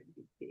is my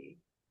MVP.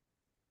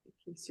 In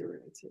case you were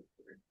gonna take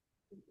her.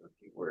 I don't know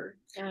if you were.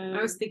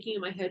 I was thinking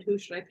in my head, who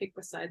should I pick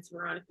besides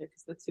Veronica?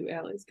 Because that's who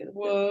Allie's gonna pick.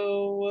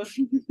 Whoa.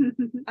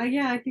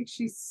 Yeah, I think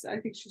she's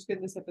good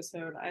in this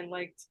episode. I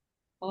liked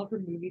all of her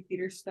movie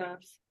theater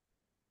stuff.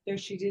 Though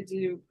she did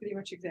do pretty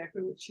much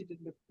exactly what she did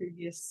in the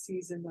previous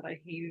season that I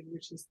hated,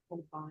 which is the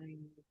whole buying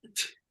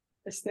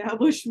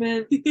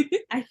establishment.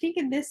 I think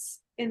in this,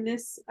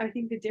 I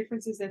think the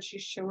difference is that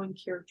she's showing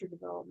character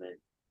development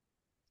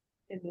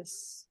in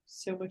this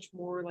so much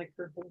more. Like,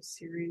 her whole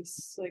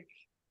series, like,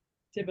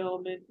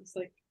 development is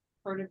like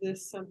part of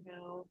this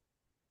somehow.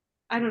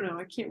 I don't know.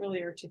 I can't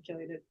really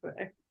articulate it, but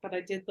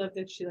I did love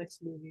that she likes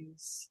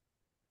movies.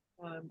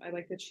 I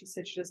like that she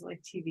said she doesn't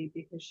like TV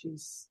because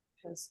she's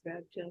has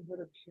bad feeling with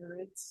her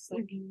parents.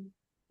 Like,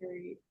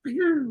 very,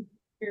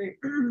 very,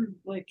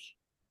 like,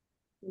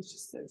 it was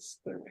just this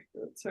clear my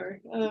throat.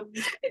 Sorry.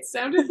 It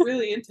sounded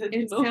really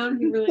intentional. It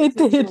sounded really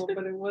intentional,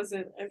 but it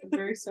wasn't. I'm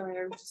very sorry.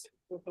 I was just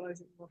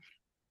vocalizing more.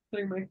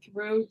 Clear my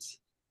throat.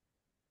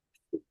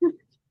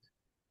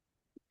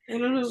 I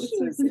don't know.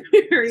 It's so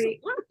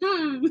very.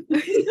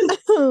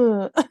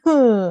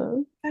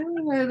 I don't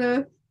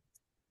know.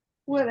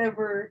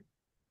 Whatever.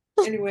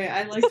 Anyway,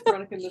 I liked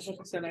Veronica in this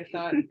episode. I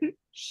thought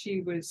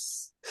she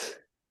was.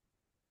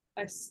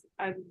 I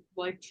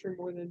liked her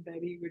more than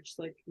Betty, which,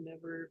 like,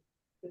 never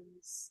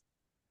happens.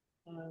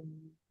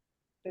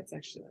 That's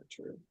actually not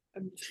true.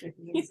 I'm just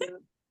making this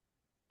up.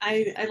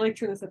 I liked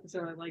her in this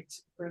episode. I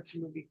liked her at the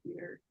movie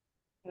theater,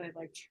 and I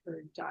liked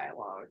her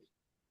dialogue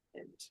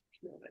and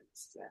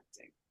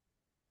acting.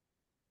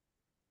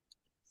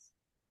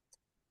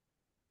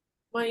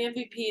 My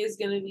MVP is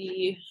gonna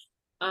be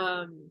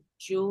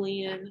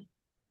Julian.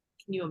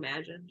 Can you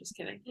imagine? Just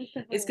kidding.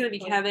 It's gonna be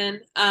Kevin.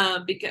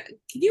 Because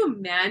can you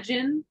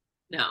imagine?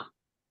 No,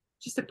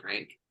 just a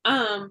prank.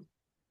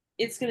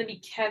 It's gonna be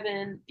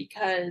Kevin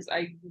because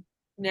I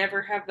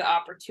never have the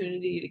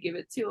opportunity to give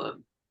it to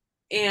him,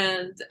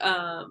 and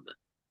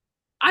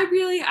I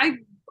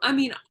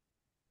mean,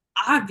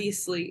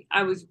 obviously,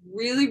 I was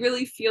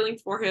really feeling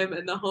for him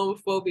and the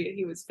homophobia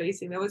he was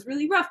facing. That was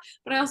really rough.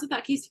 But I also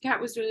thought Casey Cat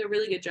was doing a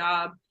really good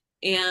job.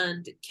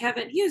 And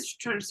Kevin, he was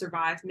trying to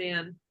survive,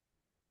 man.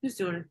 He was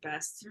doing his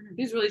best.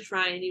 He was really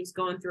trying. He was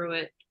going through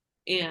it.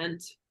 And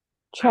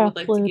I would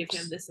like to give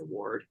him this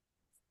award.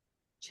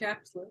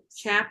 Chapped lips.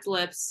 Chapped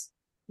lips.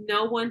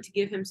 No one to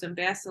give him some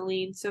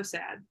Vaseline. So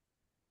sad.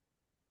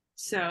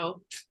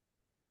 So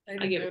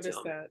I give it to him.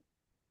 That.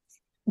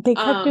 They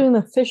kept doing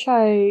the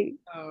fisheye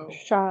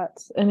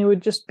shots, and it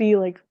would just be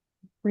like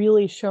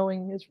really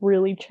showing his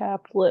really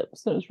chapped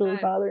lips. It was really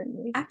bothering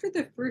me. After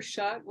the first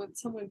shot, would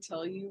someone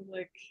tell you,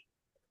 like,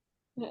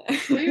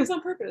 maybe it was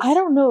on purpose? I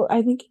don't know.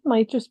 I think it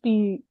might just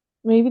be,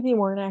 maybe they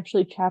weren't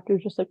actually chapped. It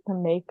was just like the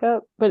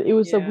makeup, but it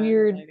was a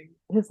weird.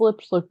 His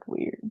lips looked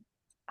weird.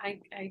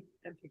 I'm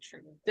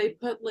picturing it. They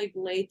put like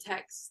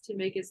latex to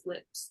make his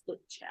lips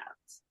look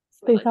chapped.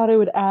 They thought it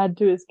would add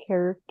to his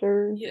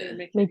character. Yeah.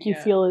 Make you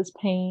feel his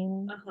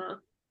pain.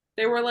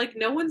 They were like,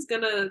 no one's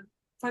gonna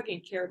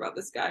fucking care about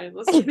this guy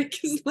unless I make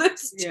his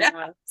lips Yeah,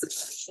 chapped.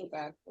 so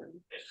bad for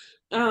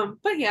him.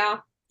 But yeah,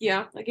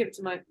 I give it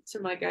to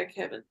my guy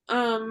Kevin.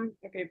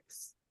 Okay,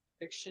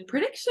 prediction.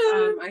 Prediction.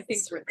 I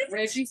think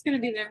Reggie's gonna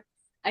be there.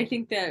 I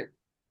think that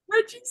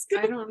Reggie's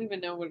I gonna. don't even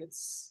know what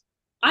it's.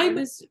 I'm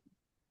What is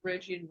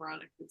Reggie and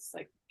Veronica's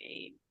like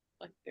name,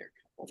 like their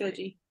couple name?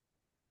 Veggie.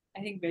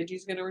 I think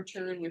Veggie's gonna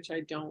return, which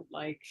I don't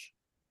like.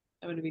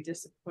 I'm gonna be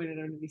disappointed.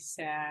 I'm gonna be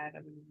sad.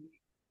 I'm gonna be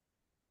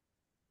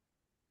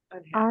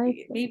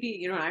unhappy. Maybe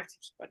you know I have to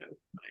keep an open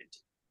mind.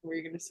 What were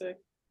you gonna say?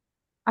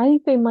 I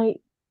think they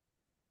might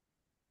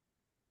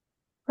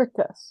trick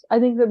us. I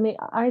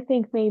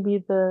think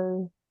maybe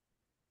the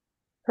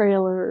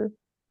trailer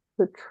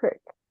the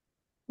trick,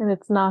 and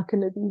it's not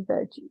going to be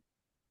Veggie.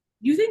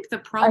 You think the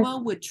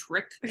promo would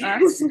trick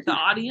us, the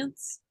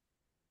audience?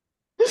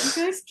 You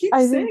guys keep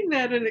I saying think-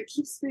 that, and it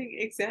keeps being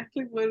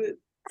exactly what it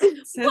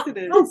says it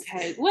is.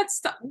 Okay, let's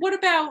stop. What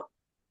about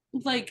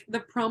like the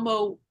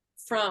promo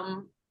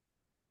from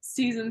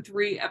season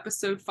 3,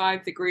 episode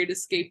 5, The Great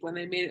Escape, when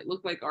they made it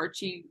look like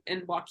Archie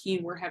and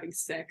Joaquin were having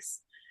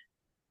sex?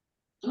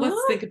 Let's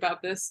Huh? think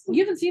about this.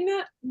 You haven't seen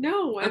that?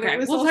 No, and Okay, it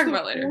was we'll talk also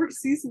about it later. 4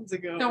 seasons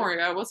ago. Don't worry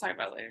about it. We'll talk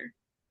about it later.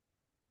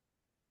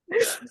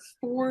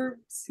 4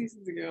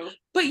 seasons ago.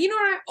 But you know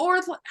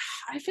what?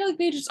 I feel like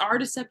they just are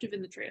deceptive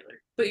in the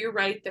trailer. But you're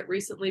right that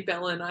recently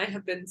Bella and I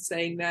have been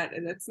saying that,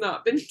 and it's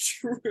not been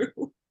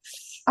true.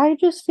 I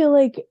just feel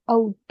like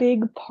a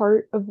big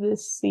part of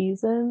this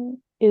season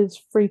is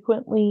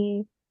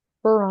frequently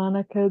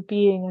Veronica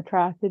being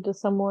attracted to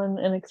someone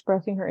and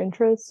expressing her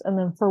interest, and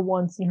then for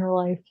once in her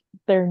life,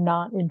 they're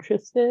not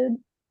interested,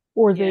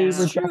 or they Yeah.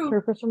 reject True.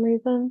 her for some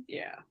reason.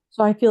 Yeah.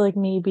 So I feel like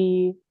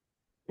maybe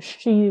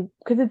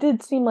because it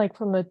did seem like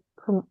from the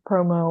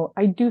promo,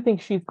 I do think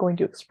she's going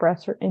to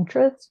express her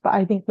interest, but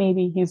I think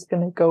maybe he's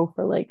going to go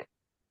for like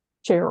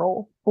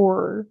Cheryl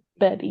or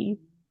Betty.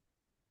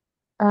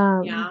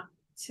 Yeah.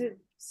 To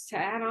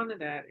add on to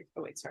that.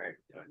 Oh wait, sorry.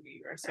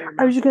 You were saying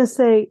I was just gonna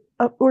say,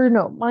 or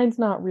no, mine's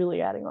not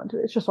really adding on to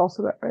it. It's just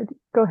also about Reggie.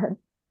 Go ahead.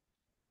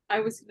 I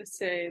was gonna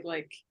say,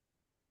 like,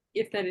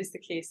 if that is the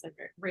case, like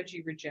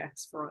Reggie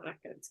rejects Veronica,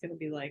 it's gonna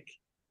be like,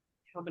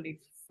 how many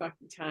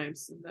fucking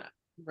times in the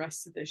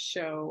rest of the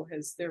show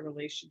has their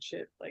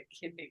relationship like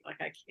ending?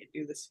 Like, I can't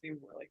do this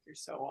anymore. Like, you're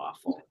so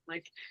awful.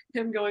 Like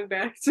him going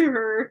back to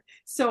her.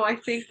 So I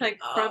think like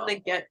from the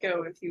get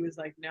go, if he was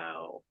like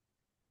no,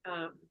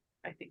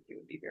 I think it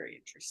would be very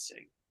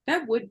interesting.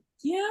 That would,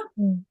 yeah.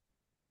 Mm.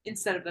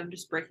 Instead of them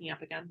just breaking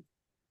up again.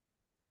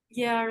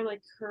 Yeah, or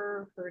like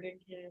her hurting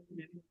him and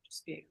him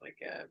just being like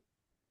a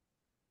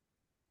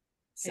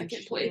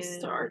Second place to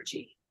Tension.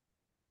 Archie.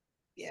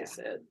 yeah.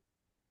 So sad.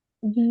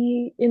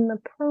 In the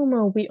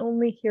promo, we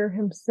only hear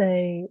him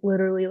say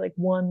literally like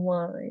one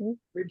line,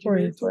 where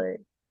he's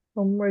like,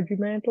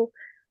 Regimental.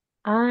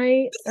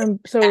 I am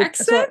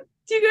Accent?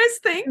 Do you guys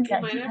think? yeah,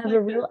 might he have, has like,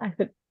 a real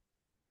accent.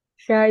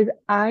 Guys,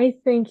 I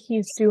think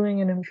he's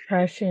doing an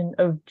impression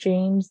of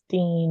James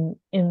Dean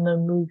in the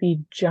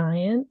movie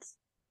Giants,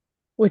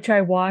 which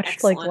I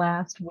watched like Excellent.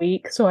 last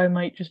week, so I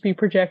might just be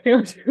projecting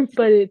onto,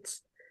 but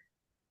it's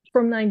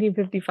from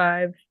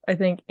 1955, I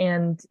think,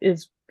 and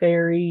is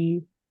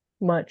very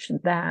much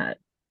that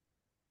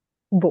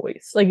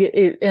voice. Like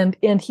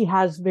and he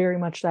has very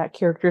much that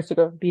characteristic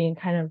of being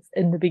kind of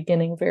in the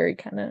beginning very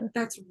kind of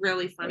That's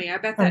really funny. I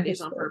bet that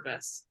is on Understood.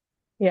 purpose.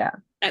 yeah.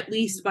 At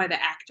least by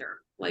the actor.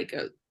 Like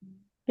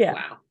Yeah.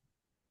 wow.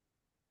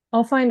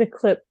 I'll find a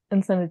clip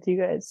and send it to you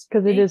guys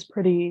because it is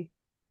pretty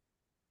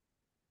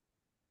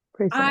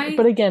similar.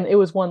 But again, it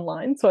was one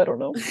line, so I don't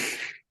know.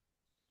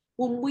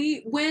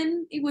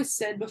 When it was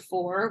said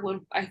before,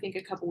 when I think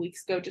a couple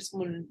weeks ago, just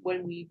when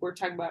we were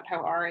talking about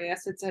how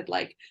RAS had said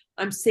like,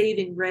 I'm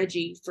saving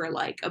Reggie for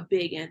like a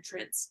big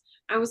entrance,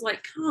 I was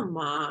like, come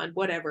on,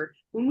 whatever.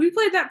 When we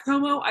played that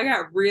promo, I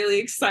got really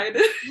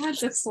excited. What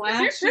the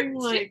flashing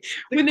like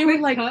when they were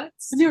quick like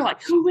cuts? when they were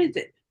like, who is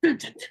it? Dun,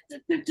 dun,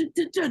 dun, dun, dun,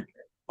 dun, dun.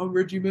 I'm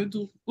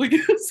regimental. Like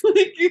it was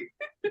like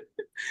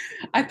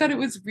I thought it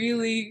was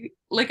really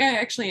like I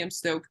actually am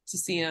stoked to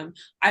see him.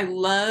 I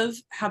love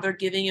how they're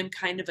giving him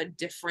kind of a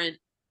different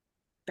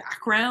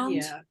background.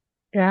 Yeah.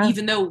 Yeah.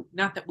 Even though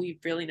not that we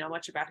really know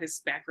much about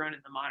his background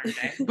in the modern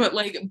day.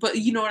 but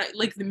you know what,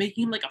 like they're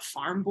making him like a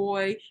farm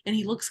boy and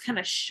he looks kind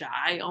of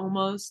shy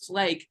almost.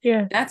 Like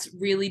Yeah. that's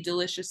really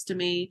delicious to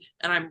me.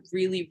 And I'm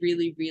really,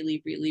 really,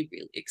 really, really,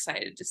 really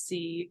excited to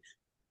see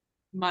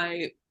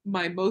my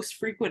most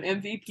frequent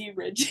MVP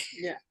Reggie.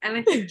 Yeah. And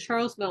I think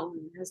Charles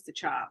Melton has the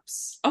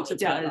chops. Oh, to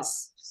he pull it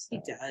does. off. He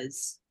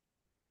does.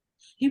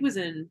 He was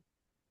in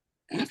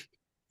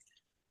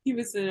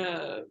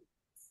a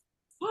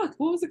fuck,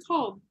 what was it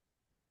called?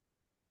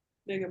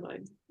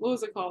 Megamind. What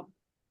was it called?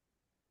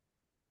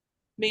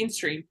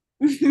 Mainstream.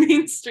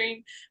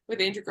 Mainstream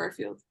with Andrew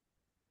Garfield.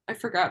 I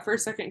forgot for a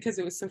second because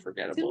it was so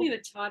forgettable. Didn't we have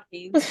a Todd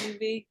Haynes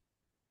movie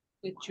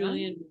with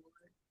Julian Moore?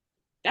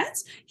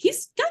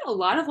 He's got a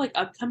lot of like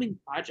upcoming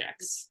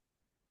projects,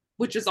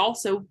 which is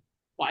also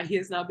why he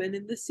has not been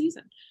in this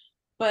season.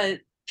 But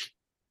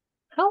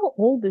How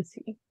old is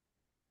he?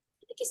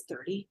 I think he's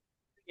 30.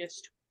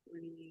 guess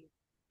 20.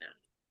 No.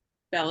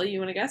 Bella, you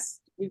want to guess?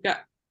 We've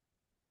got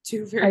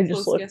two I very just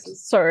close looked.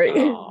 guesses. Sorry.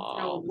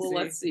 Oh, well, see.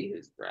 let's see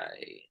who's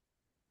right.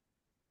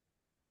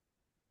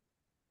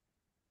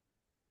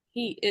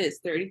 He is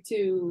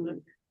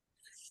 32.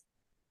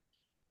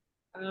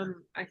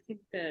 I think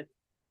that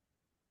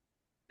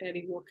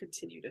Betty will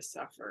continue to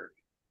suffer.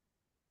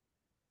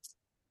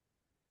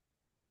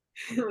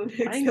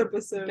 Next I think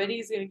episode.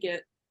 Betty's gonna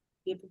get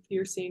nipple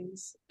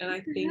piercings, and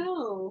I think.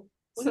 No.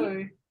 What?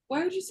 Sorry.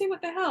 Why would you say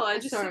what the hell? I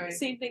I'm just said sorry. the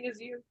same thing as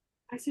you.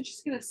 I said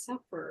she's gonna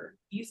suffer.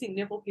 You think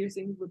nipple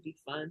piercings would be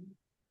fun?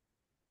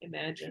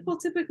 Imagine. People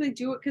typically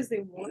do it because they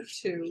want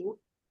to.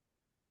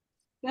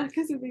 Not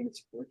because they're being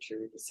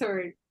tortured.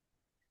 Sorry.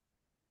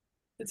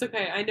 It's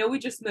okay. I know we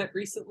just met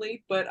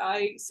recently, but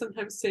I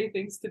sometimes say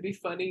things to be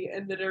funny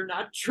and that are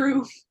not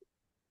true.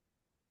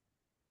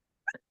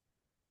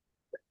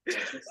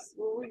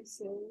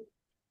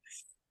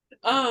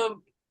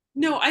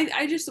 No,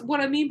 I just what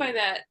I mean by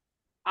that,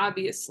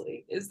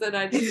 obviously, is that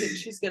I just think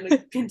she's gonna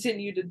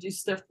continue to do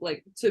stuff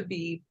like to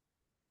be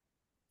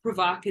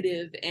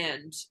provocative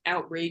and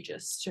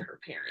outrageous to her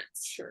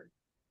parents. Sure.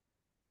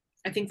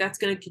 I think that's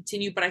going to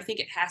continue, but I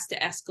think it has to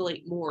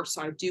escalate more.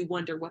 So I do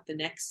wonder what the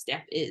next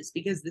step is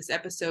because this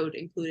episode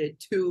included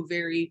two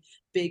very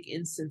big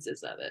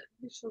instances of it.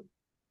 She'll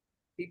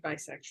be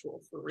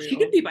bisexual for real. She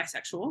could be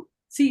bisexual.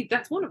 See,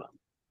 that's one of them.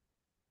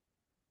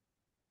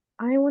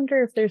 I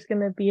wonder if there's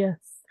gonna be a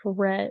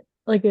threat,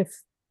 like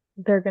if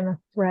they're gonna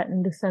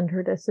threaten to send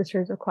her to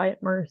Sisters of Quiet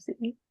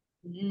Mercy.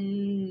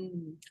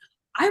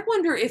 I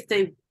wonder if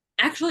they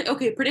actually,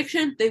 okay,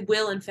 prediction, they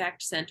will in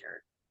fact send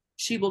her.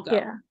 She will go.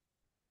 Yeah.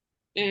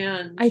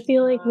 And I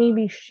feel like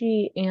maybe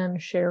she and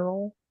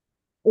Cheryl,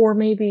 or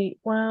maybe,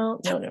 well,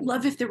 I no, would no.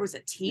 love if there was a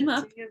team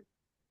up.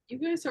 You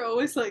guys are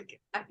always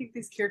like, I think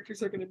these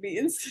characters are going to be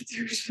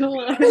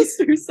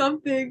institutionalized or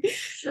something.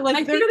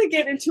 Like they're going to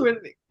get into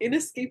an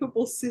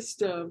inescapable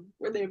system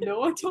where they have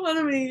no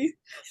autonomy.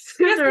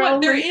 Guess They're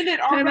what? They're only in it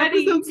 10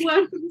 already. episodes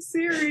left in the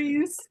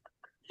series.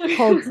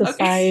 Called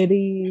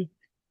Society.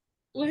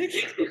 Like,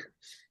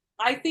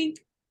 I think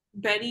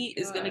Betty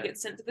is going to God. get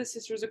sent to the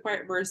Sisters of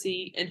Quiet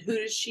Mercy, and who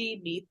does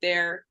she meet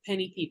there?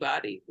 Penny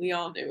Peabody. We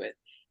all knew it.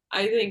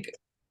 I think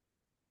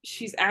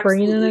she's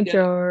Brain in absolutely a gonna.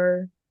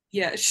 jar.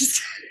 Yeah, she's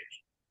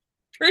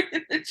brain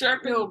in a jar.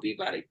 Penny No.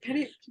 Peabody.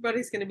 Penny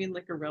Peabody's going to be in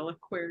like a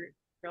reliquary.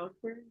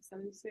 Reliquary? Is that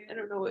how you say it? I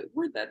don't know what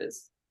word that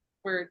is.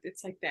 Where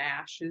it's like the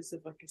ashes of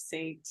like a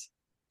saint.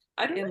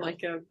 I don't In know.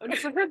 like a I've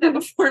never heard that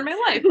before in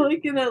my life.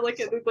 like in a like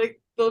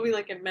there'll be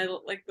like a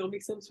metal, like there'll be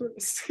some sort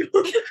of skull.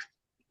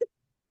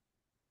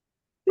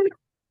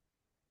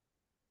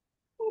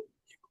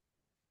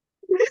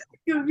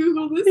 Go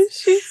Google this.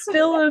 She's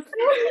still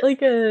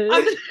like a.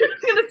 I'm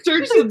gonna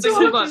search She can something.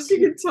 Hold talk, on. she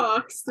can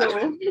talk still.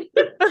 I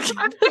was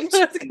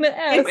gonna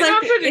ask.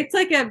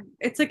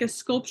 It's like a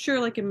sculpture,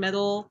 like a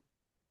metal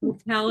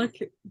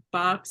metallic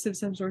box of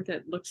some sort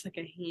that looks like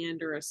a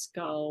hand or a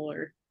skull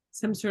or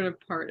some sort of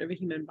part of a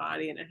human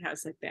body, and it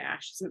has like the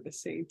ashes of a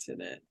saint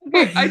in it.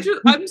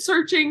 I'm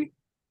searching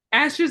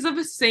ashes of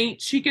a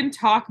saint. She can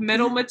talk.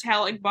 Metal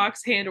metallic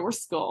box hand or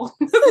skull.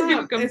 See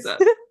what comes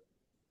up.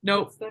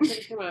 Nope. It's not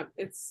gonna come up.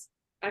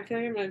 I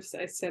feel like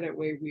I said it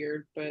way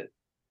weird, but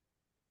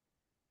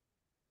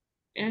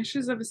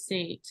Ashes of a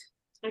saint.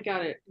 I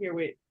got it. Here,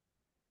 wait.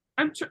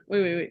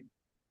 Wait.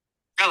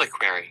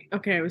 Reliquary.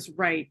 Okay, I was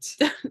right.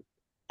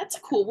 That's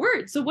a cool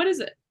word. So what is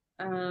it?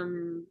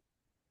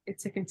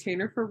 It's a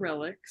container for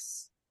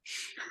relics.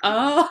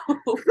 Oh,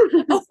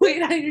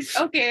 wait. I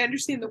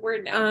understand the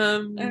word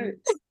now.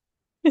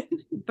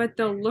 But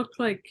they'll look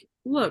like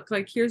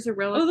here's a those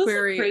look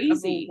reliquary of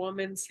a crazy.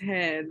 woman's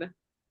head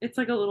It's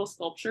like a little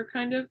sculpture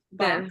kind of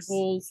that box.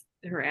 holds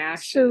her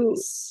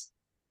ashes.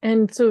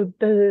 So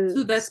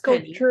the that's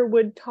sculpture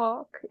would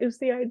talk is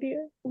the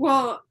idea.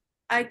 Well,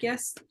 I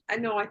guess I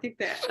think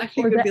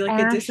Or it would the be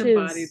like a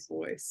disembodied ashes.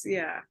 voice.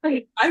 Yeah.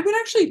 I would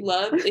actually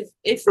love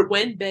if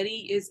when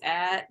Betty is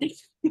at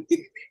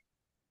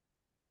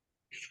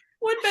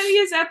when Betty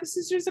is at the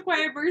Sisters of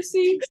Quiet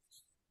Mercy,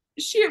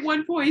 she at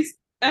one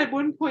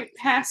point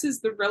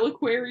passes the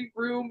reliquary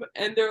room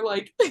and they're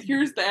like,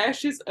 here's the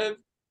ashes of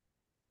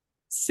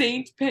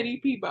Saint Penny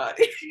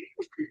Peabody.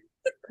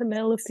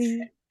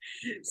 Penelope.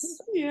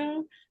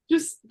 Yeah.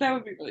 Just that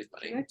would be really Can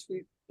funny. I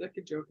tweet like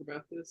a joke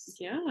about this?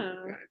 Yeah.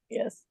 God,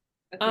 Yes.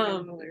 I think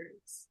I'm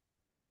hilarious.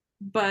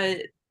 But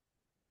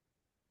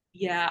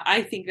yeah,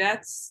 I think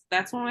that's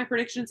one of my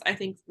predictions. I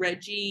think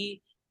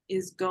Reggie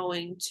is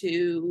going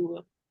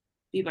to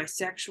be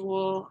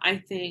bisexual. I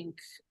think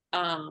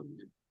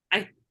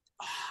I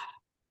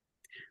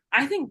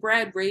think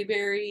Brad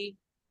Rayberry.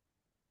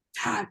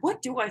 God,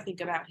 what do I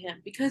think about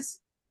him? Because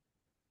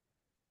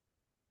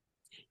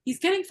he's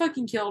getting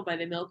fucking killed by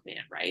the milkman,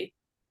 right?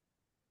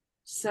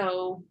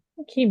 So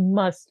He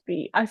must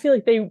be. I feel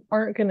like they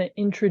aren't going to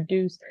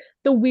introduce.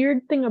 The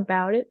weird thing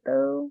about it,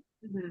 though,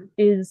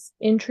 is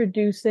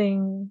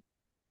introducing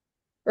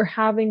or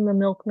having the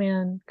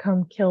milkman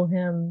come kill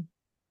him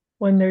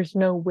when there's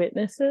no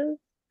witnesses.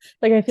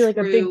 Like, I feel like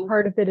a big True.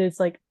 part of it is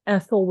like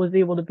Ethel was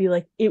able to be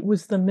like, it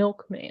was the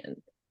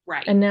milkman.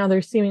 Right. And now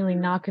there's seemingly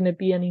not going to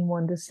be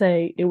anyone to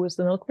say it was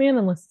the milkman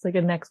unless it's like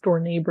a next door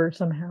neighbor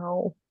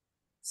somehow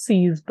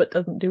sees but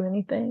doesn't do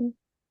anything.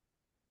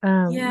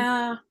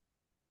 Yeah.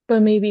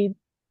 But maybe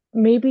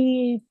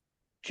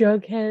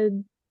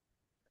Jughead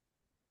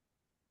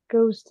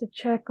goes to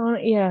check on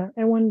it. Yeah,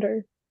 I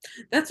wonder.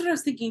 That's what I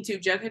was thinking too.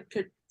 Jughead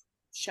could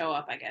show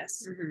up, I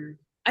guess. Mm-hmm.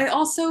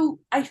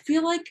 I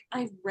feel like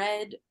I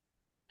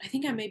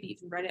think I maybe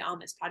even read it on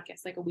this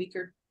podcast like a week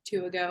or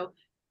two ago.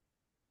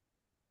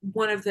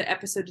 One of the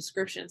episode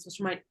descriptions, which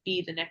might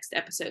be the next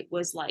episode,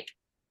 was like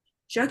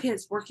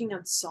Jughead's working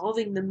on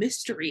solving the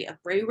mystery of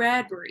Ray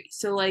Bradbury.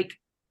 So like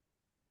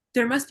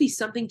there must be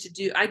something to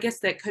do. I guess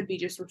that could be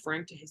just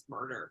referring to his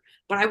murder.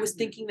 But I was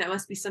thinking that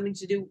must be something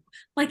to do.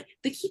 Like,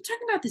 they keep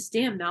talking about this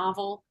damn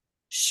novel.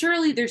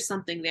 Surely there's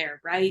something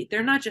there, right?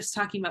 They're not just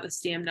talking about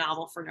this damn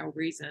novel for no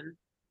reason.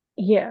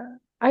 Yeah.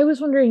 I was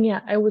wondering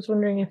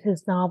if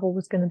his novel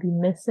was going to be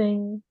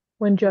missing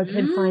when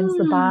Jughead finds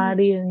the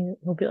body and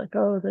he'll be like,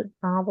 oh, the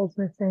novel's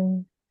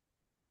missing.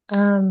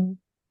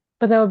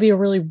 But that would be a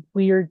really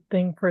weird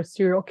thing for a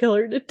serial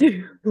killer to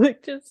do.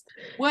 Like, just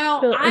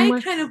Well, I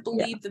kind of yeah.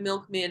 believe the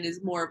milkman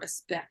is more of a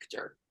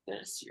specter than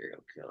a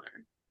serial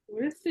killer.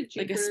 What if the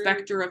Like a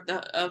specter of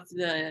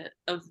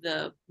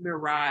the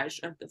mirage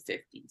of the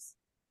 50s.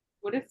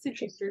 What if the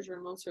Jupiter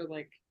journals are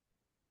like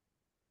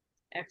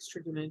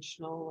extra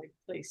dimensional, like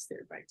placed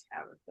there by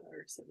Tabitha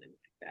or something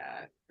like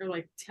that, or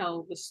like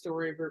tell the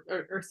story of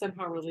or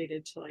somehow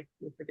related to like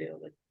Riverdale,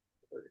 like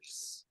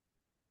verse.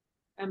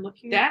 I'm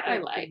looking That at I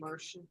like, like. the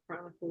Martian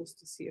Chronicles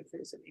to see if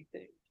there's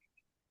anything.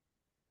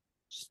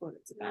 Just what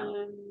it's about.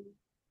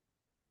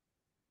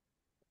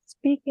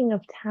 Speaking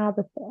of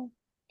Tabitha,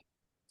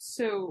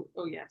 So,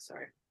 oh yeah,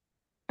 sorry.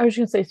 I was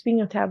going to say,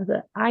 speaking of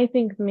Tabitha, I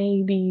think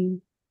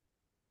maybe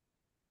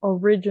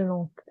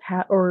original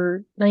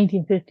or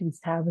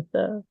 1950s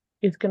Tabitha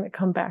is going to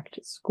come back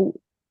to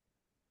school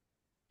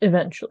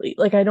eventually.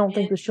 Like, I don't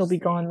think that she'll be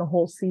gone the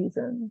whole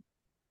season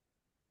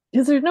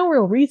because there's no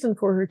real reason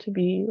for her to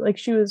be. Like,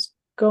 she was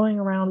going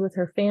around with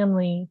her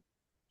family.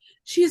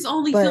 She's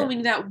only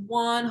filming that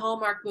one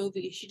Hallmark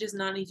movie. She does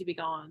not need to be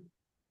gone.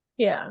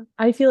 Yeah,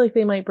 I feel like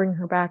they might bring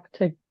her back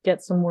to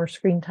get some more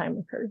screen time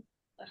with her.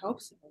 I hope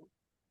so.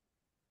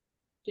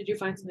 Did you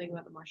find something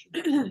about the Martian?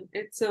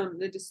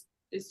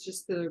 It's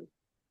just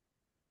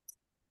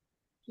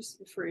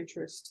for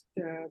interest.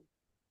 The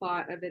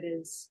plot of it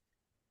is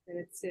that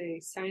it's a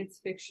science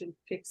fiction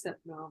fix-up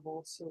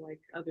novel, so like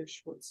other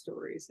short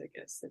stories, I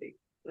guess, that he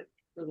like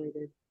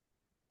related.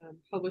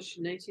 Published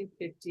in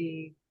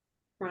 1950,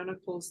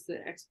 chronicles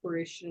the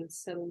exploration and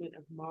settlement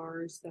of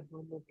Mars, the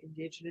home of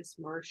indigenous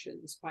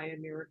Martians, by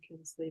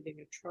Americans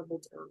leaving a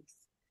troubled Earth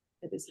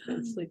that is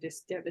eventually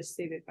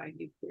devastated by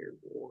nuclear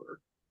war.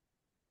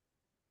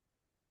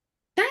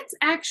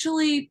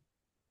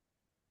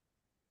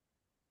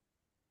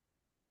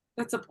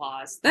 That's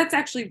applause. That's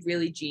actually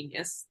really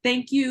genius.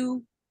 Thank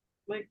you,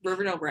 like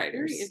Riverdale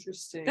writers. Very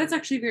interesting. That's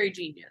actually very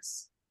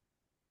genius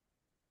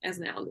as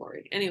an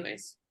allegory.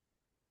 Anyways.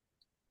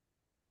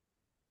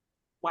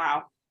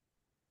 Wow.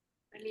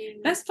 I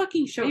mean, best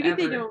fucking show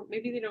maybe ever.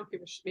 Maybe they don't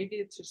give a maybe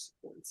it's just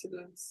a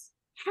coincidence.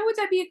 How would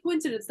that be a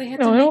coincidence? They had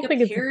No, to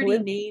make a parody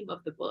name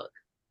of the book.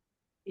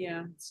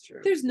 Yeah, it's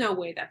true. There's no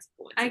way that's a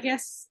coincidence. I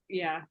guess,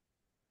 yeah.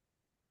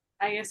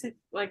 I guess it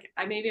like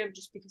maybe I'm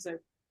just because I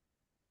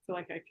feel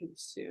like I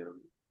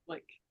consume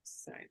like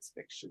science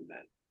fiction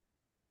that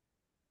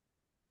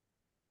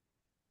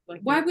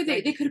like why would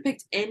they could have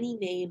picked any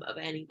name of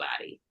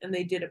anybody and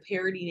they did a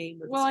parody name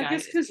of well, I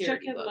guess because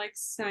Jughead likes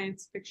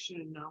science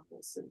fiction and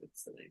novels and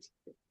it's the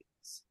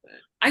 1950s. But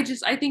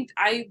I think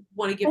I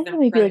want to give them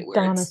maybe credit like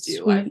where Donna it's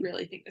due. Sweet, I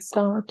really think this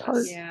Donna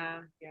Tartt.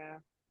 Yeah.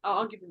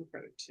 I'll give them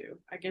credit too.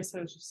 I guess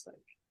I was just like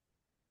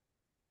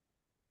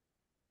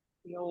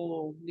the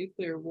old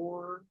nuclear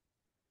war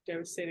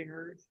devastating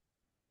Earth.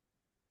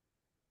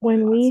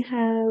 When we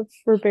have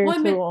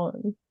Roberto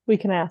on, we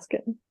can ask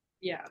him.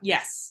 Yeah.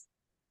 Yes.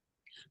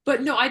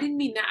 But no, I didn't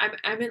mean that.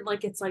 I meant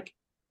like it's like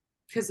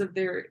because of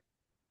them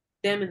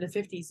in the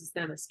 50s is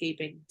them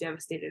escaping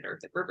devastated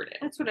Earth at Riverdale.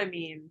 That's what I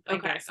mean.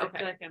 Okay. I feel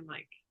like I'm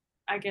like,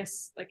 I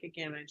guess like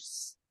again,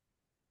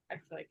 I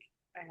feel like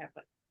I have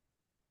like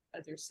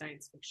other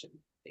science fiction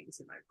things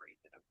in my brain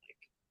that I'm like,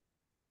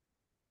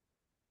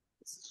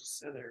 this is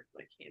just another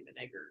like Ham and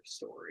Egger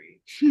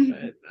story.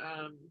 But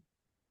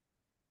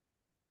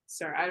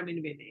sorry, I don't mean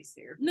to be a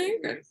naysayer. No, you're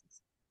good.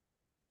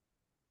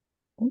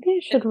 Maybe I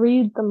should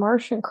read the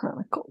Martian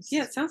Chronicles.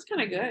 Yeah, it sounds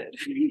kind of good.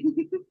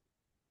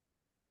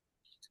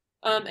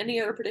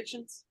 Any other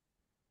predictions?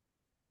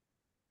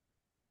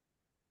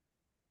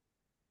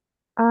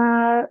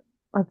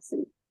 Let's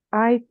see.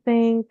 I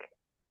think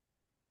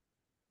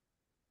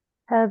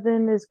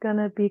Kevin is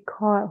gonna be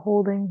caught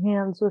holding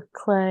hands with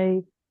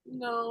Clay.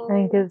 No. I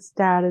think his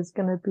dad is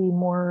gonna be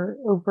more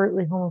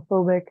overtly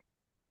homophobic.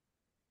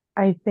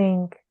 I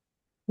think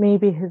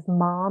maybe his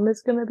mom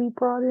is gonna be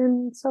brought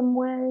in some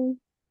way.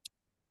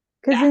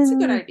 Because That's a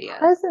good in idea.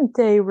 present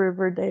day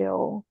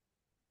Riverdale,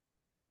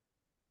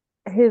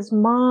 his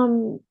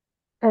mom,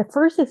 at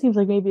first it seems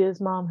like maybe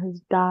his mom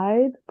has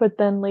died, but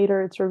then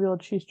later it's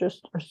revealed she's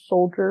just a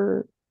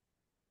soldier,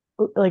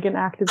 like an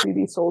active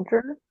duty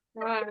soldier.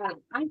 Wow,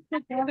 I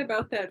forgot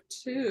about that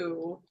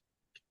too.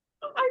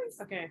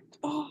 Okay,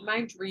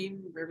 my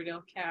dream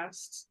Riverdale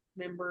cast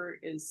member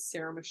is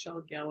Sarah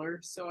Michelle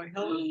Gellar, so I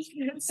hope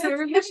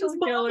Sarah Michelle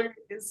Gellar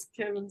is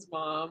Kevin's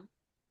mom.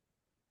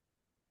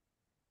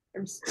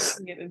 I'm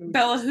speaking it into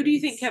Bella, who do you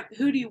think existence.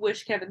 who do you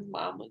wish Kevin's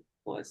mom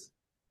was?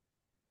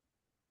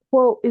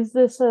 Well, is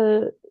this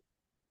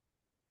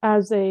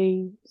as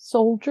a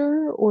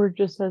soldier or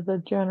just as a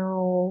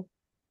general?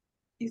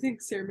 You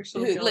think Sarah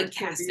Michelle Who, Gellar like, is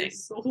gonna be a casting?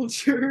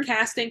 soldier?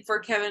 Casting for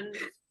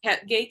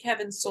gay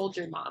Kevin's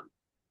soldier mom.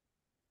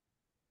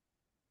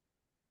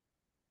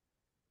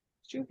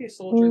 She would be a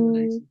soldier in the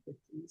Mm.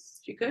 1950s.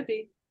 She could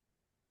be.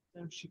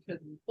 No, she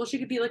couldn't. Well, she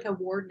could be like a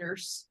ward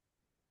nurse,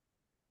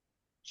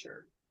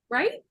 Sure.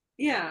 right?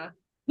 Yeah.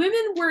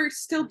 Women were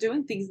still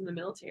doing things in the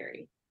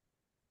military,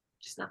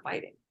 just not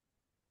fighting.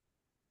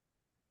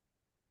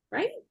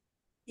 Right?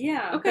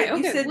 Yeah. Okay, but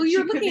you okay. said Well, she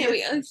you're could looking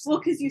be at a- me. Well,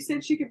 because you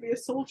said she could be a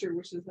soldier,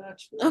 which is not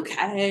true.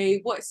 Okay,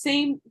 what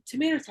same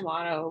tomato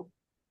tomato.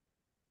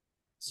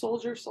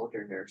 Soldier,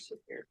 nurse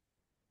here.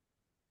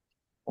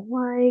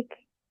 Like,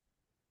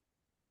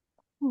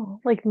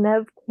 like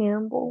Nev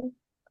Campbell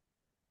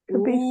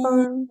could be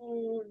fun.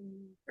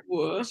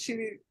 What?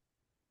 She.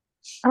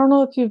 I don't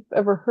know if you've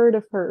ever heard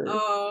of her.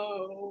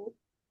 Oh.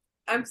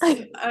 I'm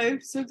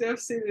so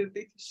devastated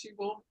because she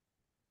won't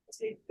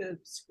take the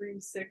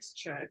Scream 6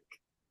 check.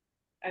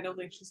 I don't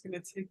think she's gonna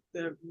take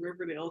the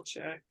Riverdale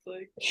check.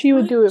 Like, She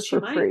would do it She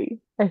for might. free,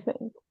 I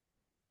think.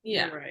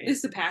 Yeah, You're right.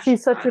 it's the passion.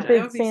 She's such a project. That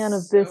big would be fan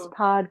of this so-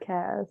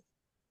 podcast.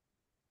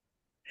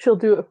 She'll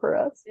do it for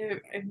us.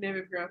 if Nev,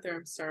 if you're out there,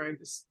 I'm sorry.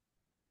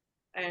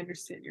 I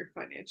understand your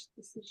financial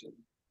decision.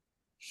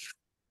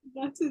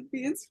 Not to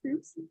be in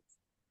Scream 6.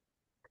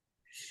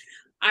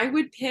 I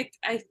would pick,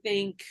 I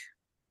think,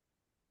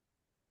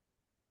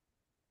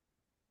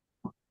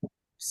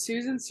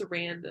 Susan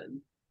Sarandon,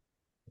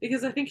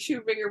 because I think she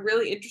would bring a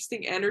really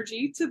interesting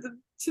energy to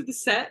the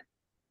set,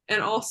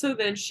 and also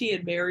then she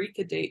and Mary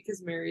could date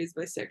because Mary is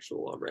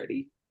bisexual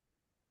already.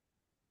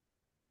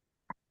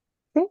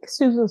 I think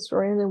Susan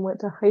Sarandon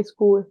went to high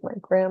school with my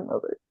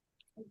grandmother.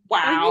 Are you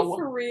Wow.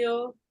 for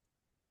real?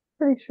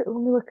 Pretty sure.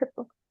 Let me look it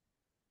up.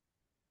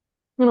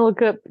 I'm gonna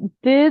look up.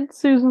 Did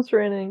Susan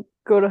Sarandon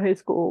go to high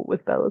school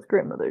with Bella's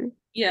grandmother?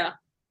 Yeah.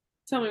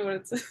 Tell me what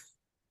it says.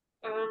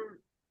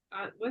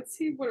 Let's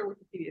see what our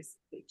Wikipedia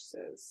page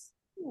says.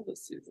 Oh,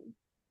 this Susan.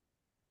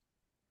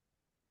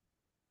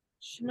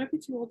 She might be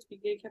too old to be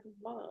gay Kevin's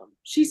mom.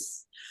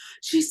 She's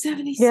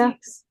 76. Yeah.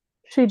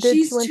 She did.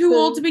 She's She went too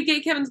old to be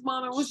gay Kevin's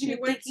mom. I wasn't She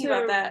even went thinking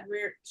about that.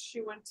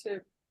 She went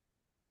to.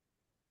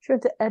 She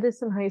went to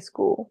Edison High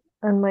School,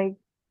 and my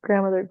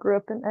grandmother grew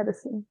up in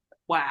Edison.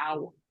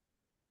 Wow.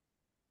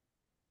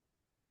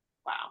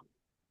 Wow.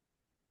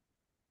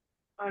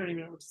 I don't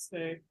even know what to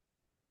say.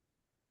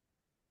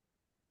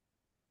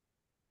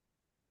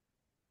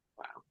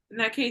 Wow. In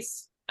that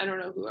case, I don't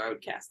know who I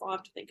would cast. I'll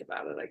have to think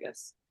about it, I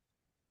guess.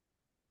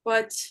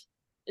 But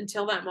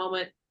until that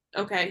moment,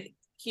 okay,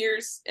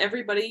 here's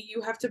everybody.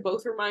 You have to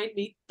both remind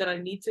me that I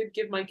need to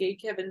give my gay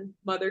Kevin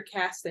mother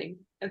casting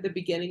at the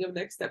beginning of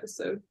next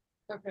episode.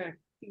 Okay.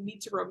 You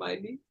need to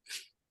remind me.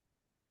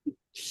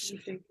 You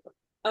think?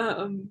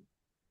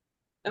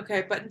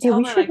 Okay, but Yeah, until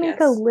we then, should I make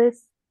guess. a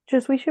list.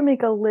 We should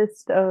make a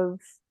list of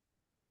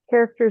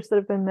characters that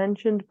have been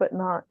mentioned but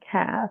not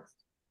cast,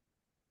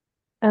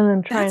 and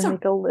then try That's and a-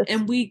 make a list,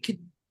 And we could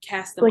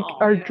cast them like all.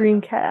 our yeah.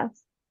 dream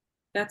cast.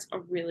 That's a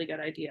really good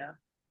idea.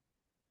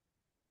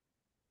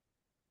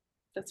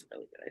 That's a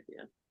really good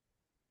idea.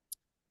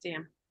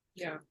 Damn.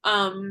 Yeah.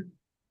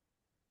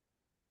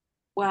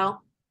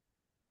 Well,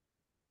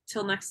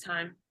 till next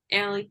time.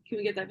 Allie, can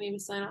we get that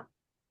famous sign off?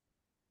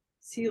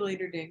 See you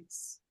later,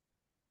 Dinks.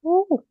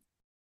 Ooh.